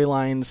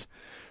storylines.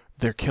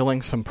 They're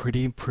killing some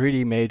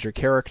pretty major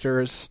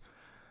characters.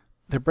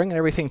 They're bringing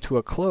everything to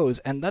a close,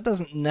 and that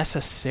doesn't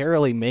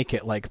necessarily make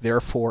it,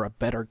 therefore a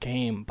better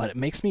game, but it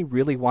makes me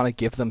really want to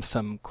give them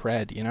some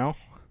cred, you know?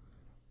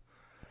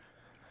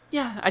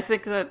 Yeah, I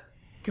think that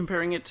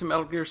comparing it to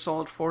Metal Gear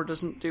Solid 4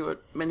 doesn't do it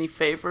many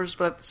favors,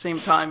 but at the same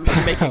time,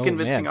 you make a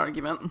convincing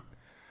argument.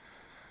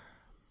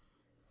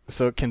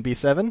 So it can be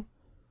 7?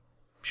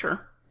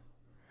 Sure.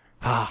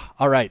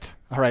 All right.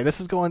 This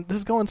is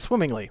going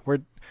swimmingly. We're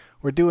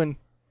we're doing...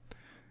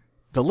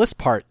 The list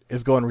part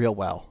is going real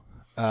well.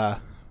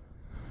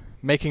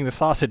 Making the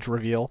sausage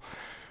reveal.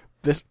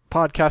 This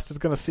podcast is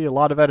going to see a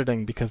lot of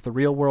editing because the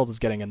real world is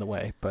getting in the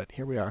way, but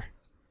here we are.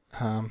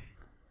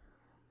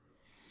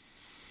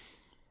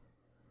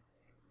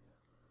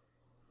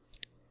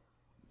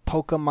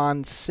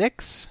 Pokemon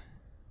 6?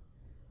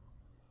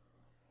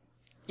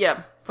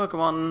 Yeah,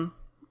 Pokemon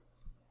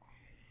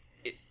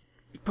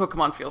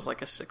feels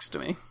like a 6 to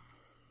me.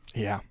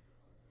 Yeah.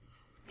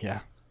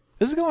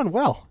 This is going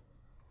well.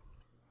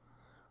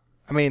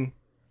 I mean,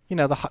 you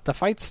know, the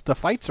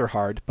fights are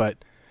hard,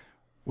 but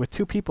with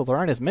 2 people there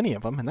aren't as many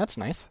of them, and that's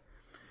nice.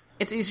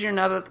 It's easier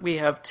now that we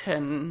have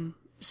 10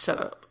 set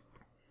up.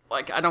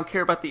 Like, I don't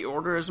care about the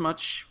order as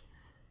much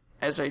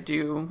as I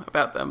do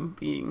about them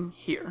being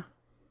here.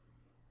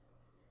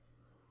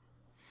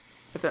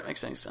 If that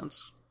makes any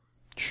sense.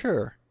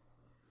 Sure.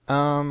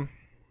 I'm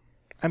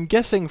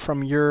guessing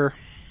from your...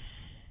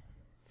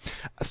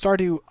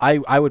 Stardew,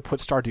 I would put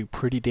Stardew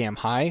pretty damn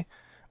high,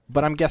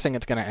 but I'm guessing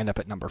it's going to end up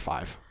at number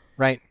 5,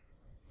 right?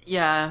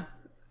 Yeah.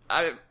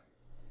 I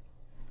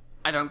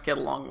don't get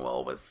along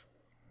well with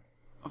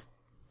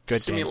good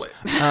simulate.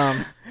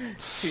 Games.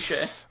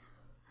 Touche.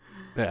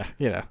 Yeah,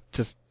 you know,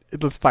 just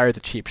let's fire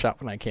the cheap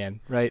shot when I can,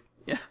 right?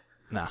 Yeah.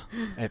 No,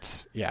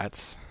 it's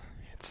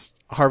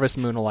Harvest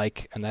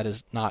Moon-alike, and that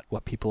is not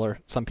what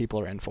some people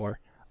are in for.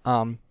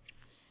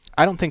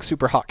 I don't think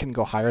Super Hot can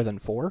go higher than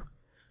 4.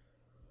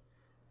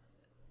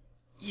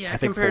 Yeah, I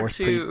think 4 is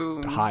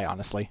pretty high,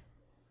 honestly.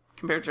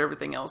 Compared to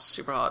everything else,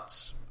 Super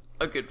Hot's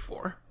a good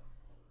 4.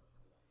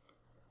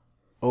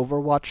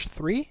 Overwatch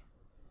 3?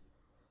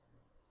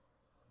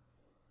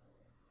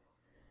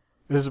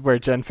 This is where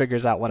Jen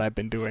figures out what I've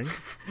been doing.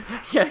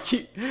 Yeah,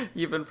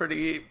 you've been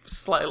pretty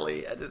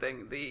slyly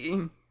editing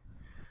the...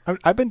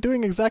 I've been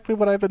doing exactly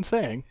what I've been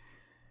saying.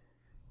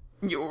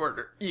 You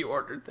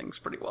ordered things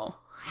pretty well.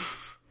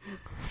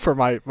 For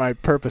my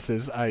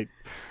purposes, I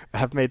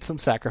have made some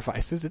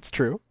sacrifices, it's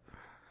true.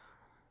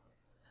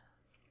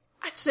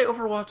 I'd say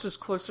Overwatch is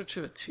closer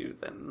to a 2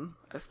 than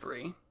a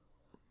 3.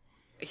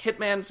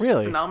 Hitman's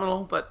really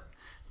phenomenal, but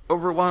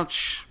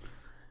Overwatch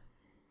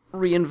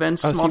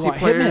reinvents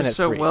multiplayer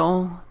so 3.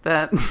 well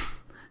that...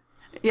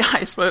 Yeah,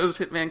 I suppose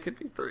Hitman could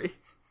be 3.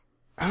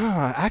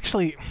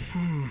 Actually...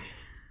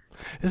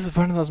 This is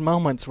one of those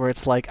moments where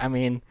it's like, I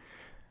mean,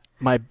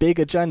 my big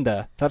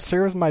agenda. That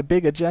serves my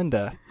big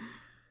agenda.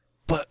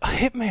 But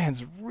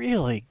Hitman's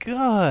really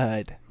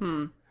good.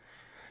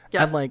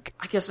 Yeah, and like,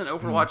 I guess in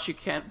Overwatch you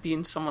can't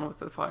beam someone with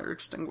a fire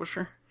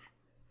extinguisher.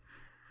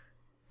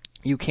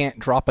 You can't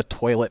drop a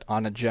toilet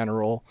on a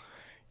general.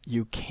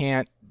 You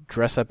can't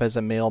dress up as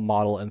a male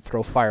model and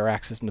throw fire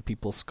axes into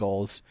people's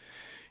skulls.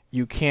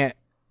 You can't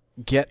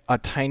get a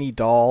tiny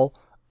doll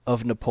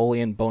of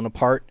Napoleon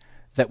Bonaparte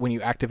that when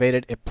you activate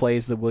it, it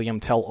plays the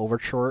William Tell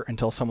Overture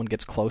until someone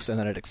gets close and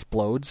then it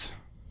explodes.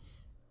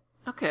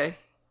 Okay.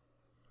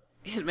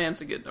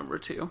 Hitman's a good number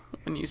 2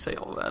 when you say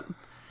all that.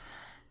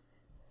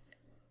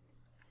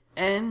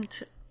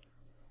 And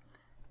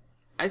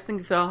I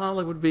think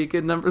Valhalla would be a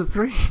good number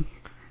 3.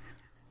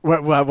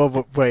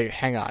 Wait,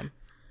 hang on.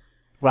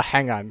 Well,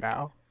 hang on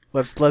now.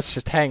 Let's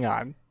just hang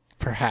on.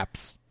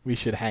 Perhaps we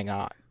should hang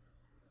on.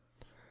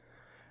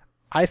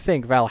 I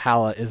think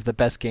Valhalla is the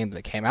best game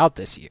that came out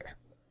this year.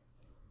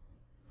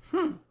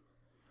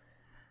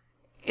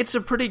 It's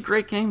a pretty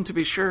great game to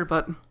be sure,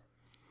 but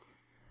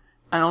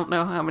I don't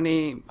know how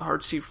many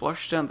hearts you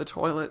flushed down the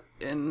toilet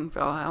in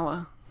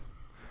Valhalla.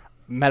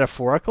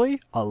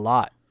 Metaphorically, a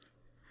lot.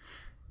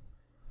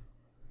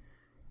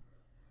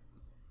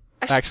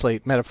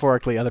 Actually,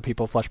 metaphorically, other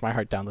people flushed my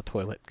heart down the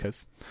toilet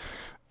because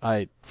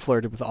I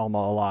flirted with Alma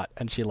a lot,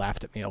 and she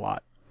laughed at me a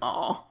lot.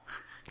 Oh.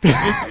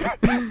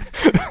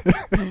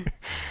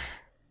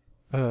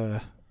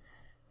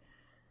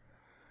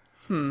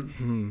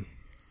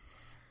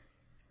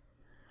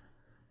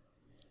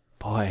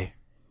 Boy.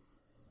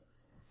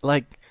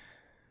 Like,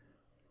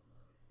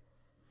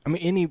 I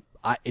mean,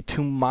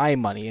 to my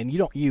money, and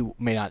you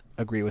may not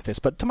agree with this,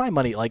 but to my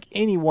money, like,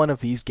 any one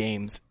of these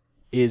games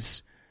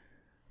is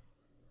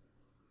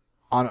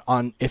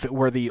on if it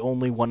were the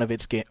only one of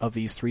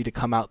these 3 to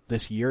come out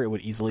this year, it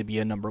would easily be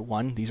a number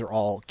 1. These are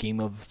all Game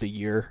of the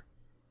Year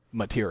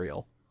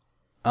material.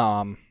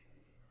 I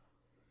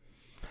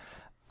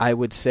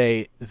would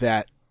say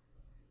that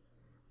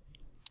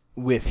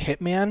with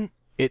Hitman,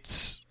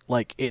 it's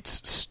like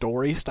its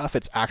story stuff,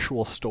 its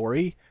actual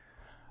story,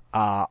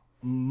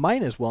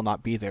 might as well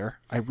not be there.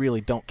 I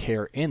really don't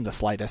care in the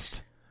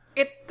slightest.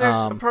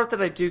 There's a part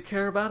that I do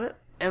care about it,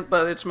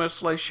 but it's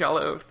mostly a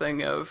shallow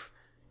thing of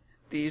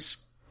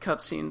these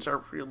cutscenes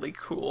are really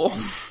cool.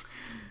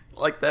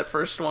 Like that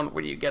first one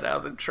where you get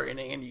out of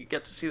training and you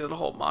get to see the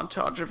whole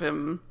montage of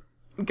him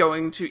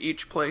going to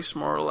each place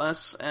more or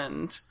less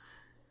and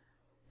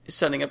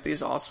setting up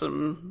these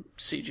awesome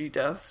CG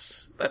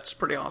deaths. That's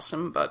pretty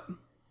awesome, but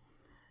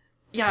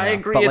yeah, I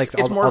agree.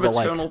 It's more of a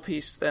tonal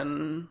piece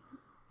than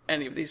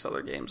any of these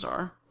other games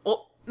are.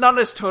 Well, not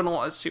as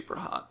tonal as Super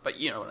Hot, but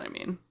you know what I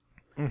mean.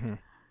 Mm-hmm.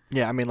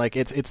 Yeah, I mean, like,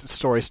 it's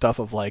story stuff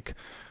of, like,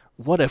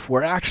 what if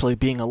we're actually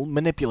being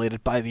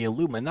manipulated by the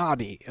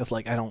Illuminati? It's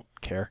like, I don't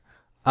care.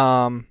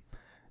 And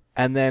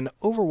then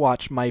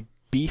Overwatch, my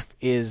beef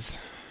is,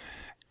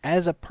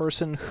 as a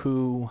person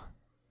who,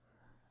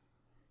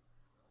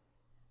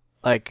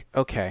 like,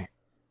 okay,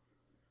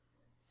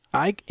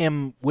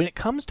 when it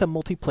comes to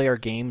multiplayer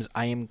games,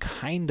 I am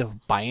kind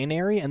of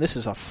binary, and this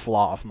is a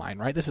flaw of mine,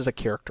 right? This is a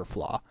character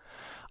flaw.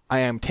 I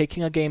am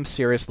taking a game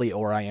seriously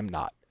or I am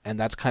not, and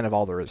that's kind of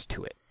all there is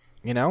to it,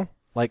 you know?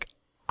 Like,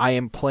 I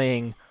am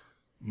playing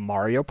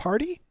Mario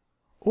Party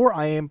or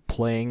I am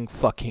playing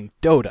fucking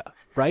Dota,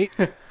 right?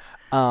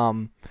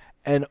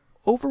 And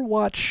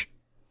Overwatch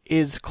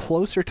is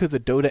closer to the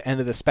Dota end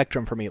of the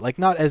spectrum for me. Like,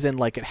 not as in,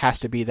 like, it has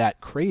to be that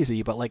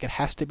crazy, but, like, it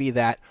has to be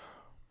that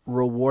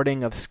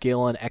rewarding of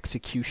skill and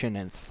execution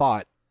and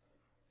thought.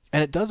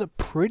 And it does a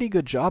pretty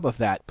good job of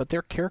that, but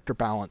their character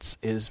balance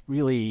is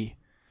really...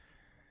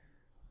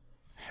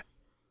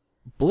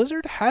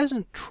 Blizzard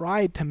hasn't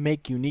tried to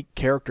make unique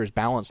characters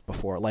balanced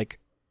before. Like,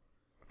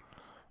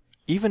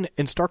 even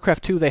in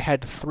StarCraft 2, they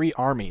had 3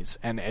 armies,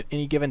 and at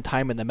any given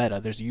time in the meta,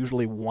 there's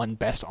usually one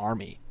best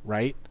army,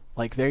 right?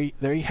 Like,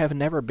 they have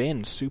never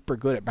been super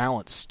good at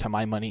balance, to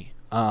my money.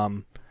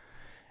 And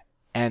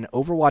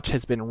Overwatch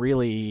has been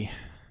really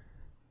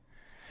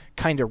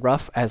kind of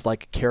rough as,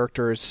 like,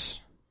 characters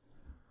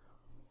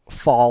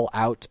fall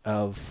out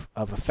of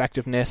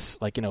effectiveness.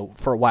 Like, you know,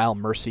 for a while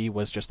Mercy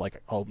was just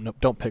like, oh, no,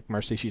 don't pick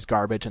Mercy, she's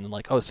garbage. And then,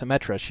 like, oh,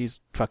 Symmetra, she's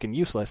fucking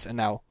useless. And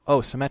now, oh,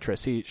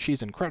 Symmetra,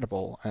 she's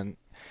incredible. And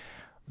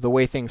the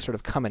way things sort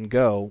of come and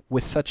go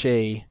with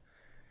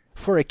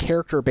for a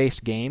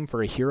character-based game,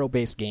 for a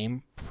hero-based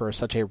game, for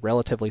such a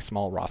relatively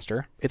small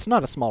roster. It's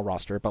not a small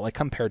roster, but, like,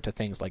 compared to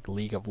things like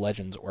League of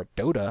Legends or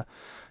Dota,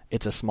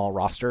 it's a small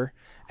roster.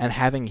 And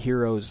having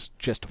heroes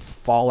just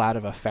fall out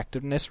of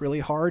effectiveness really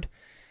hard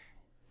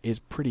is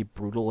pretty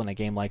brutal in a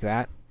game like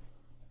that.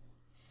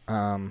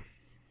 I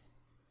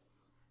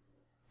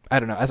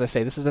don't know. As I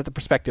say, this is at the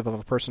perspective of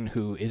a person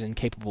who is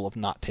incapable of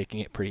not taking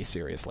it pretty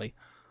seriously.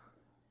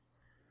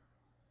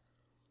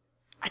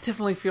 I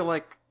definitely feel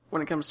like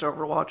when it comes to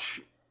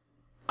Overwatch,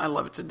 I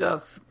love it to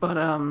death, but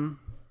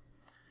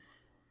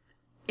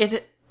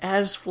it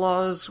has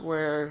flaws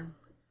where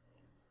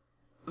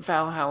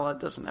Valhalla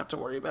doesn't have to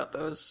worry about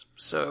those.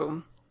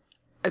 So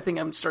I think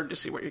I'm starting to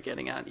see what you're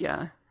getting at,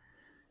 yeah.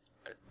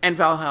 And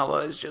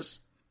Valhalla is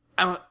just...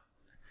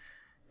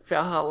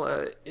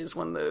 Valhalla is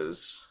one of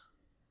those...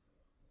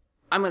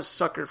 I'm a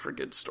sucker for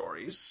good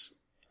stories.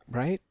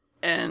 Right?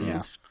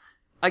 And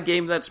a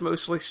game that's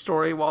mostly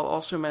story while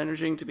also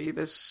managing to be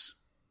this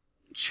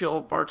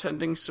chill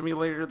bartending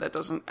simulator that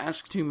doesn't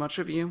ask too much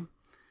of you.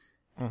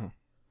 Mm-hmm.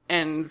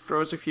 And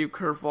throws a few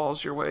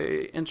curveballs your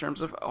way in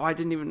terms of, oh, I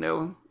didn't even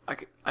know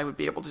I would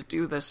be able to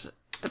do this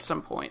at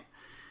some point.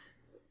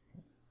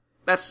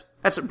 That's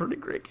a pretty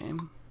great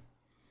game.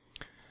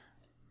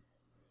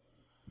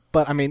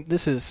 But, I mean,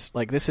 this is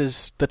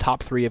the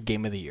top 3 of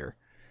Game of the Year.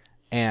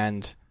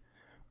 And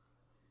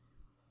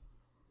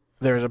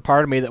there's a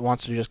part of me that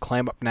wants to just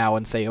climb up now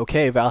and say,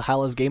 okay,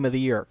 Valhalla's Game of the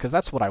Year, because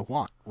that's what I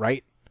want,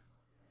 right?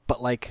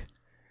 But, like,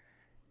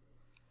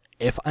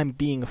 if I'm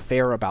being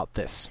fair about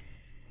this,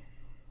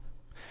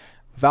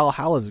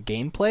 Valhalla's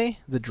gameplay,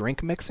 the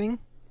drink mixing,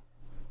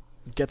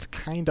 gets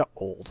kind of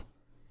old.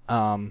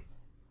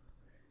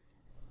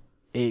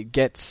 It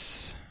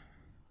gets...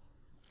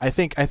 I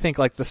think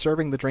like the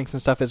serving the drinks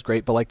and stuff is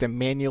great, but like the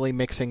manually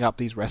mixing up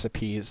these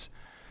recipes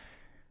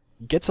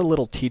gets a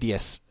little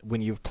tedious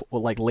when you've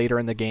like later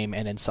in the game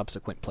and in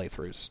subsequent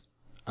playthroughs.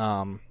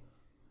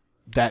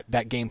 That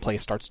gameplay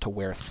starts to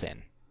wear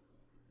thin,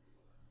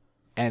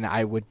 and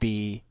I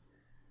mean,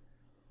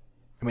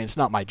 it's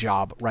not my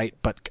job, right?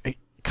 But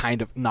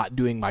kind of not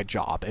doing my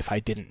job if I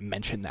didn't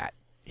mention that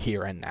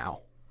here and now.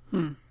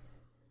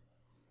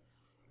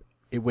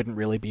 It wouldn't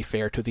really be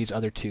fair to these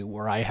other 2,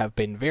 where I have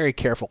been very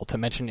careful to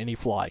mention any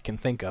flaw I can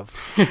think of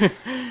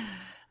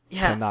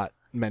to not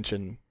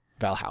mention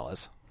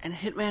Valhalla's. And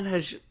Hitman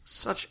has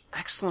such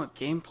excellent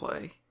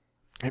gameplay.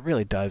 It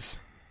really does.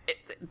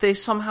 They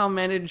somehow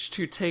managed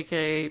to take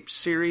a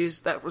series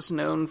that was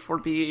known for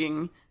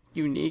being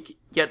unique,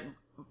 yet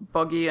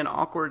buggy and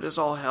awkward as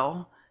all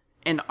hell,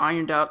 and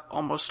ironed out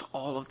almost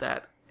all of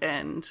that.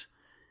 And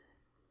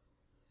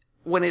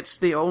when it's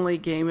the only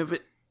game of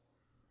it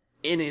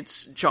in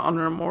its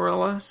genre, more or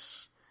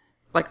less,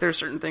 like there's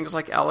certain things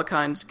like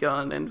Alekine's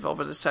Gun and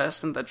Velvet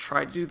Assassin that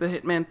try to do the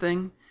Hitman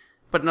thing,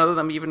 but none of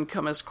them even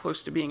come as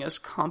close to being as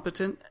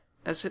competent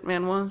as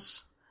Hitman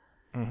was.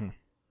 Mm-hmm.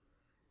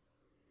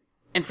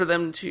 And for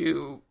them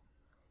to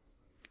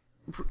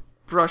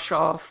brush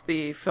off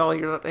the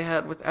failure that they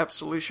had with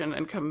Absolution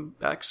and come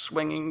back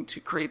swinging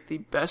to create the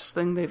best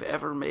thing they've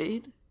ever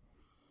made,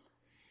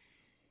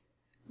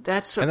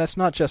 and that's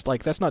not just the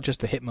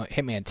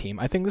Hitman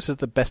team. I think this is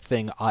the best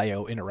thing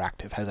IO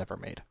Interactive has ever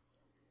made.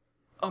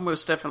 Oh,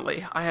 most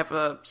definitely. I have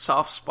a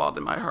soft spot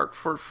in my heart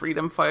for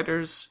Freedom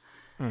Fighters,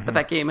 but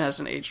that game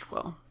hasn't aged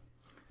well.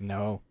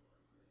 No.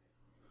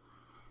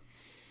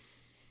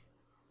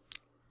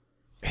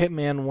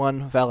 Hitman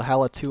 1,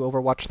 Valhalla 2,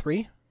 Overwatch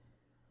 3?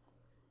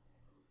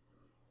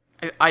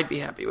 I'd be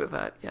happy with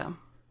that. Yeah.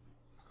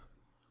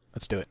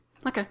 Let's do it.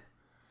 Okay.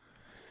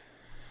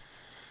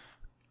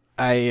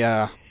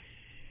 I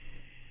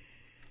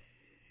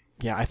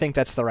think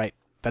that's the right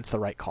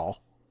call.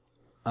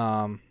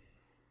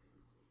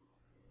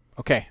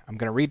 Okay, I'm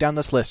going to read down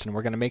this list, and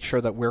we're going to make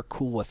sure that we're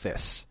cool with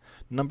this.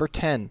 Number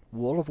 10,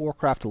 World of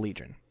Warcraft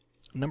Legion.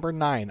 Number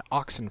 9,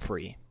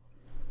 Oxenfree.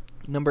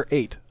 Number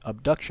 8,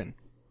 Abduction.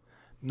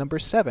 Number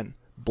 7,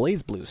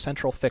 BlazBlue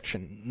Central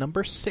Fiction.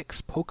 Number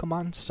 6,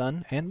 Pokemon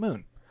Sun and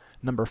Moon.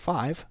 Number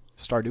 5,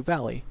 Stardew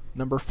Valley.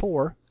 Number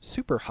 4,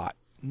 Superhot.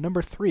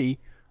 Number 3,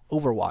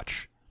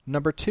 Overwatch.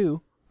 Number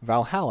 2,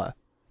 Valhalla.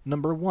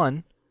 Number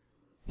 1,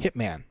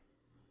 Hitman.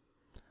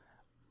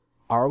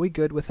 Are we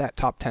good with that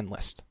top 10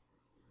 list?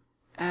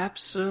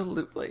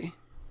 Absolutely.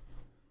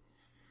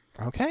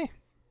 Okay.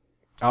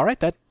 All right,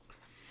 that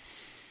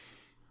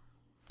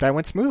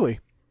went smoothly.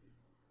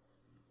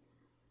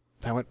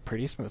 That went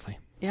pretty smoothly.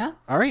 Yeah.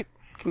 All right.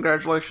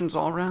 Congratulations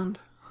all around.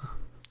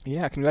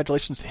 Yeah,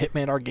 congratulations to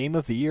Hitman, our Game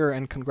of the Year,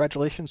 and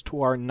congratulations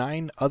to our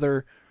 9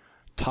 other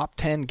top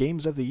 10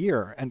 games of the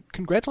year. And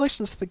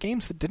congratulations to the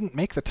games that didn't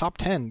make the top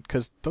 10,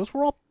 because those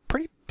were all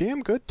pretty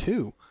damn good,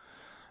 too.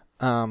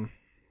 And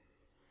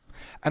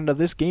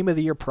this Game of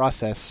the Year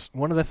process,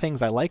 one of the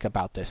things I like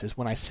about this is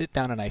when I sit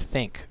down and I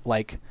think,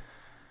 like,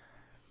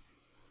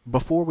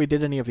 before we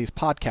did any of these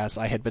podcasts,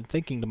 I had been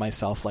thinking to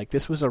myself, like,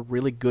 this was a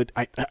really good,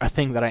 a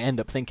thing that I end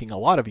up thinking a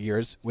lot of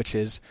years, which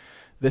is,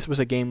 this was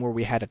a game where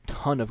we had a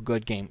ton of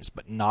good games,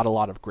 but not a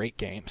lot of great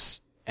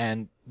games.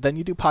 And then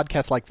you do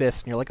podcasts like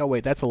this, and you're like, oh,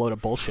 wait, that's a load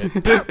of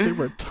bullshit. There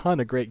were a ton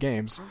of great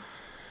games.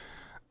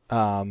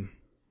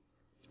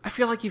 I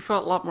feel like you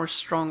felt a lot more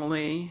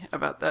strongly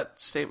about that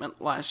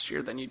statement last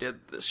year than you did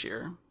this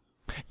year.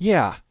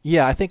 Yeah.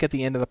 I think at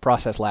the end of the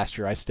process last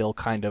year, I still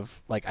kind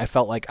of, like, I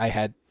felt like I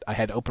had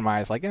opened my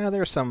eyes, like,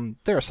 there are some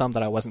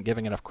that I wasn't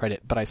giving enough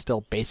credit, but I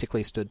still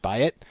basically stood by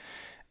it.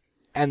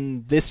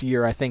 And this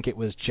year, I think it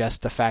was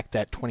just the fact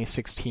that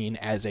 2016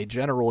 as a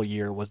general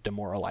year was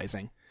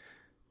demoralizing.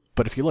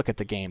 But if you look at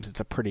the games, it's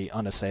a pretty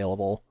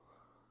unassailable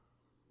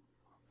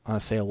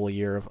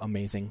year of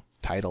amazing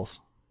titles.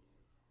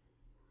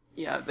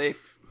 Yeah,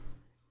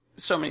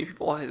 so many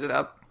people hit it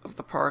out of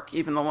the park,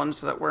 even the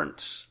ones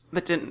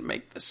that didn't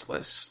make this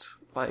list,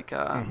 like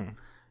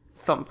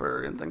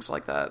Thumper and things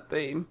like that.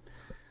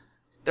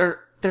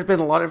 There've been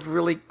a lot of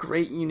really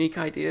great, unique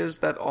ideas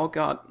that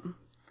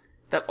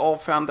all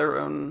found their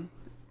own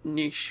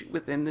niche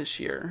within this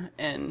year,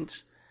 and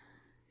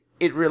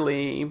it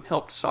really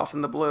helped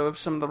soften the blow of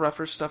some of the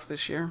rougher stuff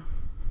this year.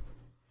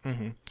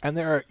 Mm-hmm. And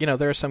there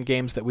are some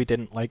games that we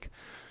didn't like.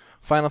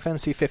 Final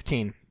Fantasy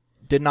 15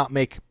 did not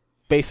make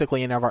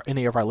basically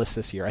any of our lists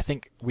this year. I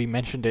think we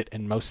mentioned it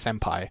in Most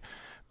Senpai,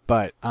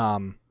 but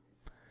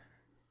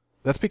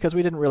that's because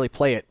we didn't really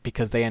play it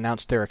because they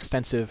announced their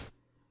extensive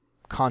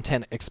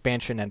content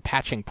expansion and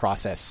patching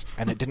process,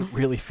 and it didn't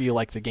really feel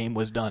like the game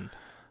was done.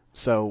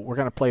 So we're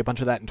going to play a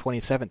bunch of that in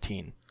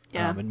 2017.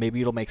 Yeah. And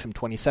maybe it'll make some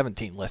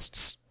 2017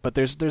 lists. But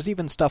there's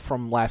even stuff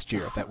from last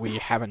year that we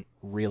haven't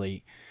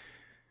really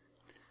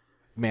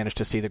managed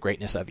to see the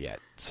greatness of yet.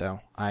 So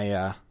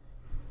I'm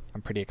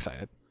pretty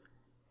excited.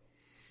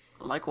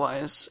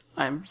 Likewise,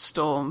 I'm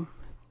still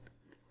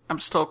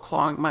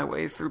clawing my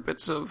way through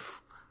bits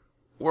of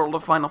World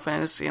of Final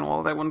Fantasy, and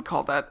while I wouldn't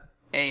call that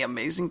an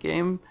amazing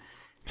game,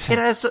 it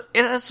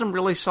has some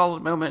really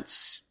solid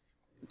moments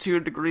to a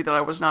degree that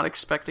I was not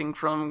expecting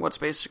from what's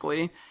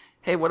basically,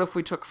 hey, what if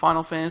we took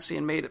Final Fantasy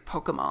and made it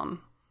Pokemon?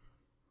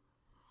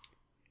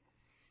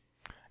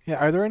 Yeah,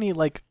 are there any,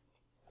 like,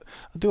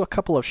 I'll do a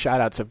couple of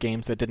shout-outs of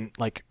games that didn't,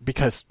 like,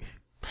 because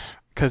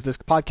this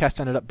podcast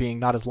ended up being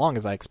not as long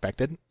as I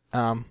expected.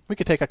 We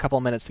could take a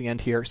couple minutes at the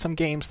end here. Some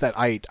games that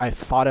I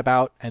thought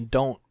about and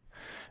don't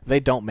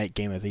make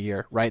Game of the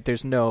Year, right?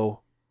 There's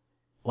no,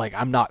 like,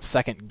 I'm not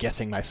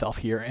second-guessing myself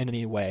here in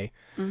any way.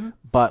 Mm-hmm.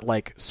 But,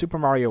 like, Super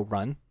Mario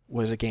Run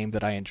was a game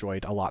that I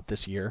enjoyed a lot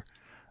this year,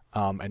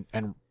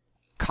 and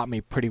caught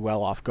me pretty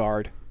well off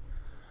guard.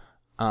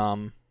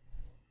 I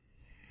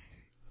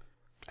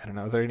don't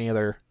know, are there any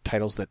other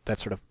titles that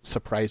sort of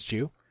surprised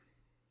you?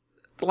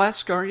 The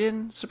Last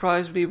Guardian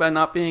surprised me by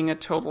not being a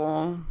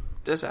total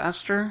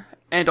disaster,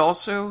 and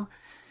also,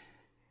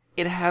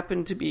 it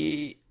happened to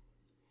be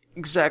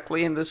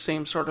exactly in the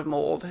same sort of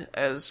mold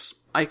as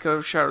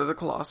Ico Shadow of the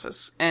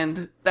Colossus,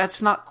 and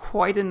that's not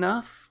quite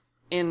enough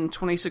in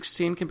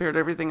 2016 compared to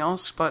everything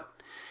else,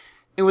 but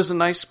it was a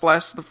nice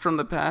blast from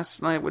the past,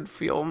 and I would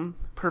feel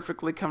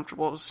perfectly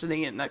comfortable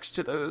sitting it next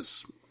to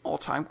those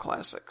all-time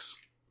classics.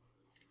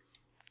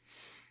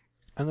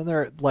 And then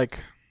there,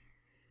 like,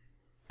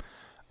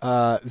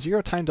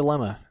 Zero Time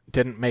Dilemma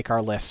didn't make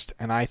our list,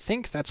 and I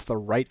think that's the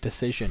right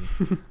decision.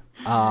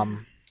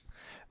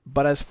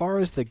 But as far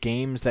as the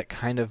games that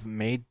kind of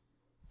made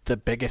the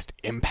biggest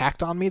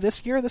impact on me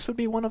this year, this would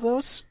be one of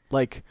those.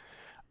 Like,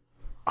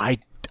 I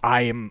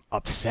am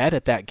upset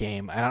at that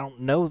game. I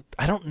don't know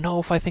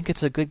if I think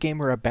it's a good game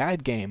or a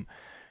bad game,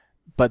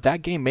 but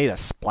that game made a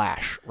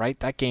splash, right?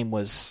 That game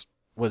was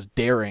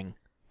daring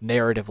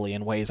narratively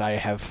in ways I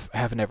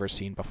have never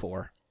seen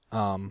before.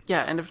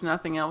 Yeah, and if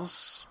nothing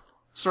else,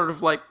 sort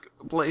of like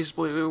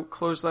BlazBlue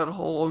closed that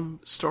whole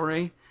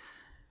story,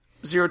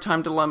 Zero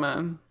Time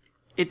Dilemma,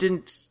 it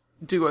didn't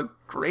do a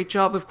great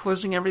job of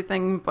closing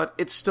everything, but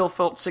it still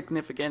felt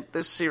significant.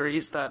 This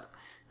series that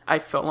I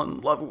fell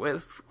in love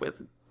with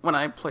when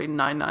I played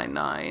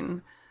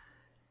 999,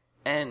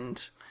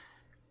 and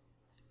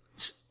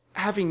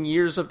having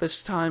years of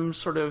this time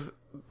sort of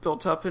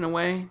built up in a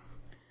way,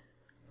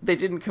 they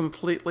didn't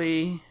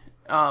completely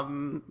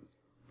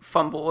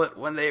fumble it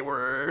when they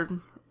were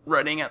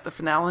writing at the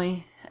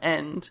finale.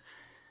 And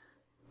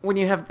when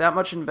you have that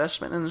much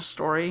investment in a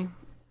story,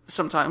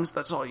 sometimes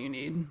that's all you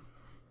need.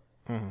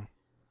 Mm-hmm.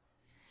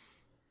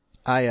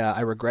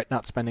 I regret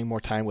not spending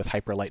more time with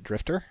Hyper Light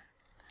Drifter.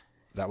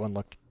 That one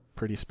looked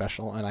pretty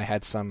special, and I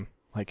had some,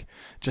 like,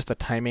 just the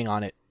timing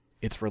on it,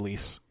 its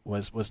release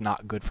was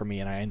not good for me,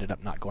 and I ended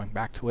up not going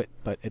back to it,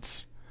 but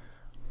it's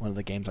one of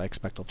the games I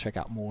expect I'll check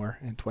out more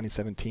in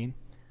 2017.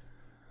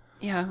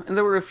 Yeah, and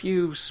there were a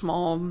few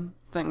small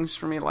things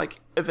for me,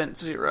 like Event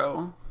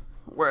Zero,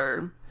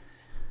 where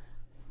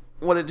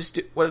what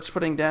it's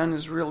putting down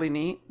is really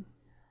neat.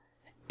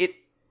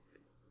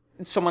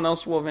 Someone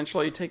else will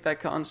eventually take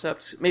that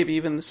concept, maybe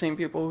even the same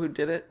people who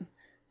did it,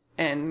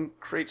 and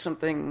create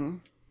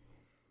something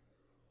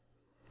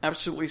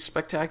absolutely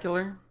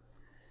spectacular.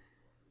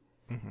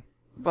 Mm-hmm.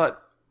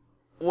 But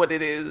what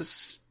it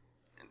is,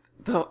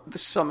 the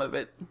sum of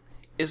it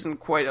isn't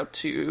quite up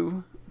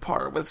to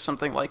par with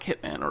something like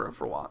Hitman or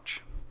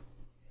Overwatch.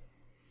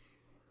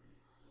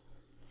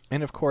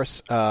 And of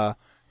course,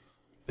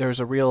 there's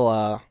a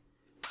real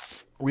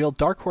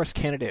dark horse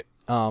candidate.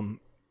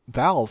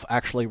 Valve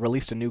actually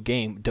released a new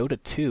game,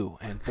 Dota 2,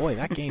 and boy,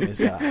 that game is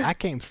that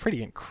game's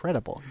pretty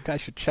incredible. You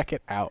guys should check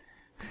it out.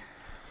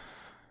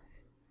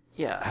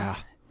 Yeah,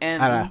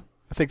 and I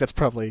think that's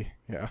probably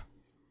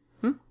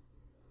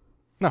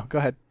No, go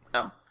ahead.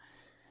 Oh,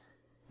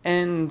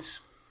 and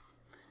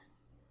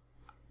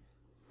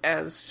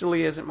as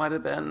silly as it might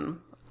have been,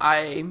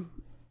 I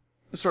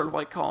sort of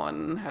like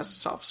Colin has a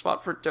soft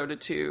spot for Dota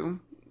 2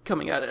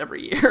 coming out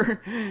every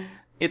year.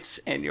 Its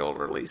annual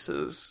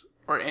releases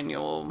or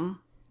annual.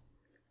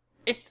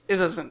 It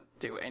doesn't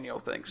do annual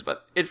things,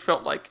 but it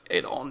felt like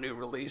an all-new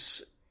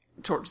release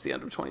towards the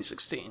end of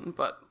 2016,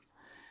 but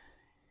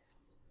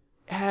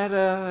had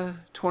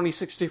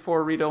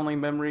 2064 read-only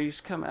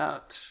memories come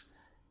out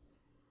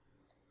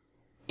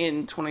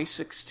in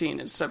 2016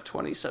 instead of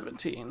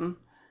 2017,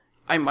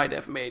 I might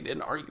have made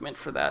an argument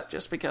for that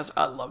just because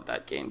I love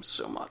that game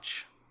so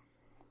much,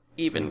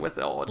 even with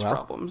all its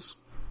problems.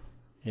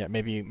 Yeah,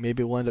 maybe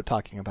we'll end up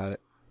talking about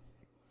it.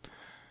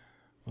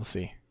 We'll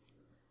see.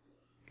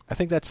 I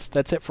think that's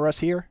it for us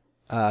here.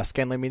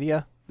 Scanline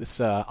Media.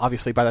 This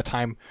obviously by the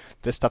time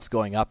this stuff's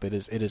going up, it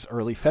is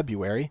early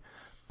February,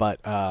 but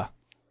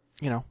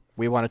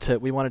we wanted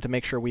to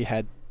make sure we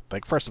had,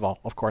 like, first of all,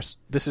 of course,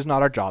 this is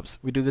not our jobs.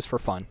 We do this for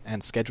fun,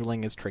 and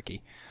scheduling is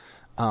tricky.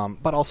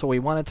 But also we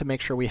wanted to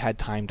make sure we had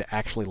time to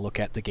actually look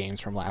at the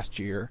games from last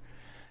year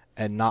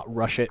and not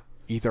rush it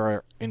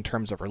either in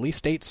terms of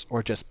release dates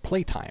or just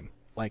playtime.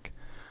 Like,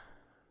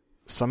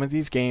 some of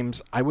these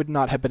games, I would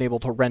not have been able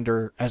to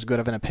render as good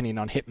of an opinion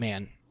on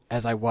Hitman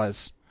as I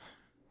was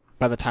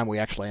by the time we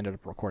actually ended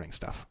up recording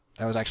stuff.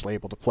 I was actually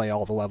able to play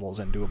all the levels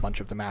and do a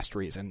bunch of the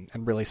masteries and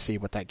really see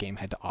what that game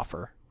had to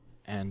offer.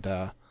 And,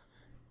 I'm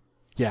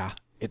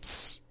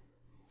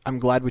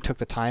glad we took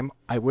the time.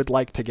 I would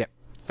like to get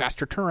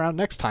faster turnaround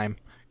next time,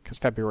 because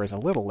February is a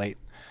little late.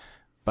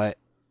 But,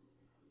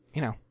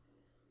 it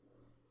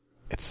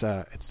was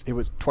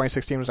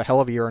 2016 was a hell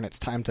of a year, and it's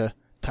time to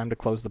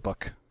close the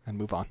book and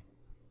move on.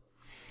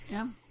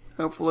 Yeah.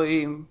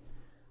 Hopefully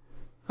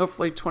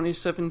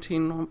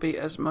 2017 won't be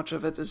as much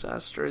of a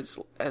disaster as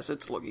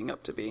it's looking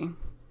up to be.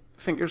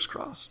 Fingers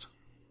crossed.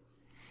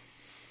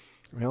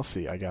 We'll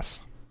see, I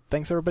guess.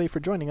 Thanks everybody for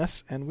joining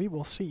us, and we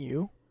will see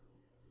you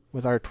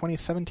with our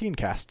 2017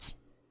 casts.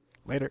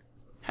 Later.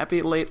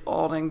 Happy late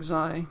Auld Lang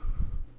Syne.